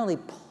primarily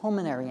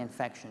pulmonary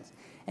infections.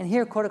 And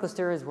here,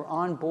 corticosteroids were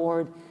on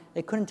board.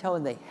 They couldn't tell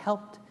whether they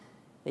helped.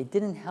 They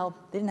didn't help.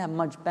 They didn't have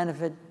much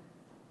benefit.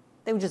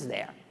 They were just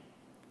there.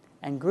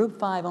 And group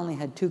 5 only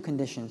had 2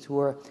 conditions,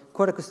 where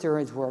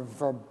corticosteroids were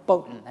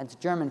verboten. That's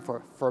German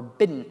for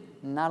forbidden,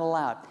 not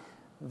allowed.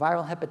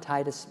 Viral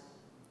hepatitis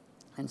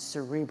and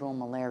cerebral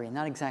malaria,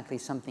 not exactly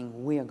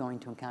something we are going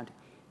to encounter.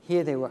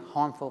 Here they were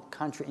harmful,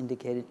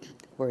 contraindicated,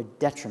 were a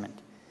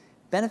detriment.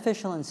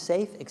 Beneficial and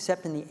safe,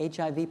 except in the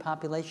HIV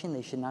population.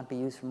 They should not be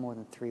used for more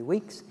than 3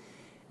 weeks.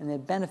 And their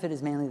benefit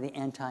is mainly the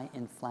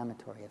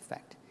anti-inflammatory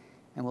effect.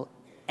 And we'll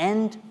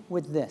end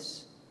with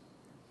this.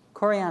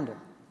 Coriander.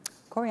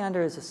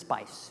 Coriander is a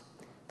spice.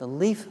 The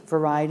leaf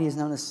variety is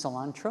known as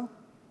cilantro.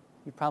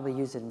 You probably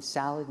use it in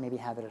salad, maybe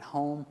have it at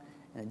home,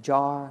 in a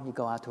jar. You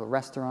go out to a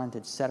restaurant,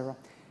 etc.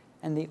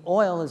 And the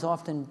oil is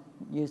often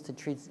used to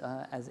treat,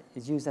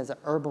 is used as a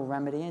herbal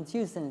remedy. And it's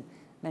used in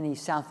many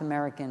South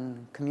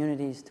American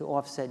communities to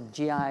offset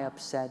GI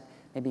upset,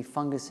 maybe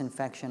fungus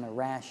infection, a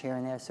rash here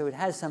and there. So it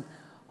has some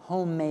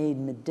homemade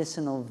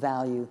medicinal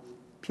value,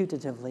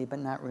 putatively, but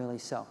not really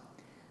so.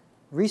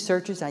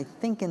 Researchers, I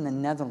think in the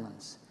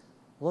Netherlands,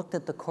 looked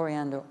at the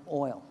coriander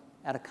oil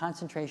at a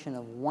concentration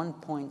of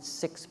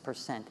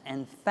 1.6%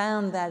 and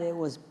found that it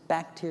was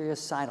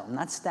bactericidal,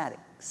 not static,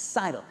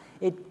 cidal.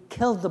 It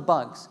killed the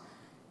bugs.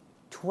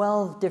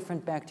 12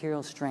 different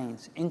bacterial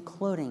strains,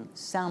 including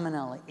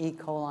Salmonella, E.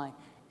 coli,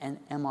 and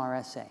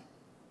MRSA.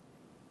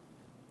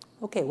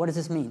 Okay, what does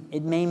this mean?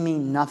 It may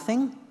mean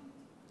nothing,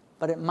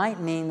 but it might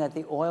mean that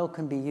the oil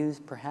can be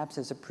used perhaps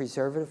as a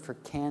preservative for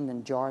canned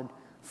and jarred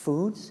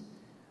foods,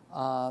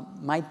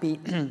 might be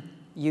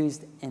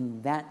used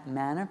in that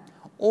manner.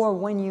 Or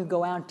when you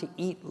go out to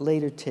eat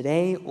later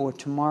today or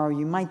tomorrow,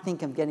 you might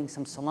think of getting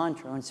some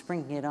cilantro and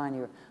sprinkling it on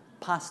your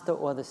pasta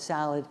or the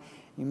salad.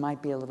 You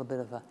might be a little bit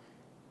of a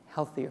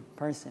healthier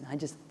person. I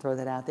just throw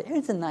that out there.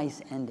 It's a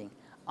nice ending.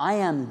 I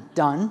am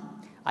done.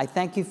 I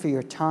thank you for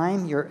your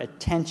time, your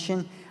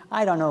attention.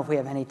 I don't know if we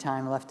have any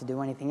time left to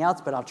do anything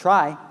else, but I'll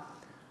try.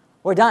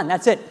 We're done.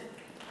 That's it.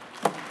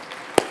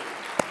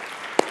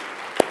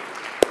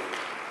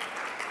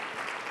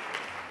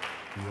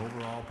 The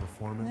overall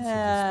performance of the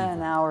An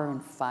speaker. hour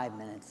and 5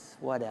 minutes,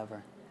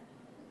 whatever.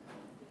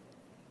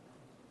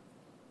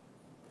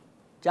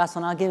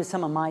 Jocelyn, I'll give you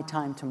some of my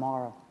time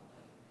tomorrow.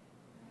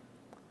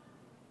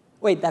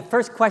 Wait, that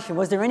first question,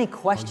 was there any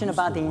question How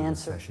about the useful will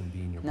answer? this session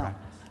be in your No.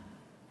 practice?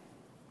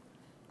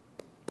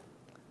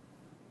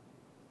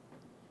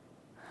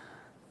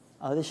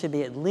 Oh, this should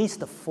be at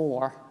least a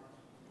 4.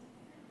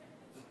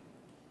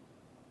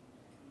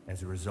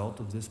 As a result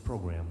of this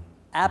program,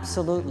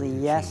 Absolutely, you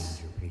will yes.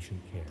 change your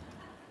patient care.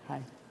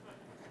 Hi.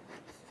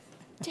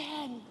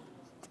 Dad.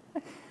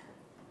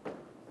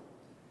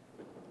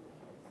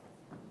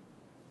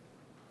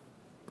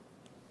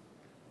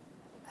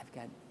 I've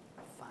got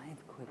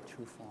 5 quick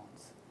true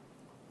false.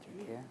 Do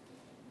you care?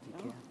 Do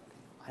you care?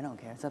 I don't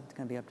care. It's going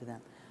to be up to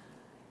them.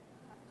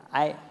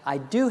 I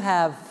do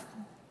have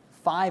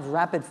 5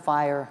 rapid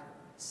fire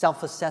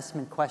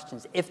self-assessment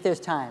questions, if there's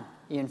time.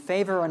 Are you in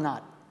favor or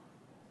not?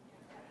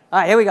 All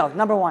right, here we go.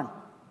 Number 1.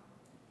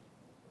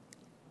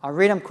 I'll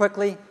read them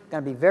quickly.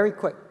 Going to be very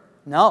quick.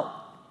 No.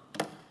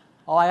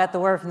 Oh, I got the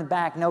word from the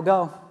back. No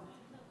go.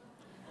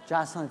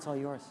 Jocelyn, it's all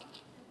yours.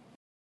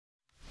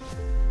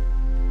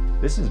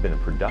 This has been a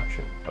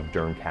production of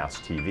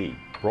Dermcast TV,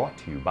 brought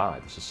to you by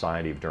the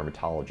Society of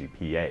Dermatology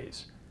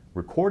PAs,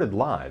 recorded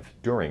live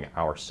during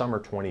our Summer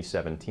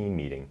 2017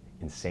 meeting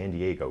in San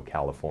Diego,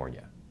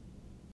 California.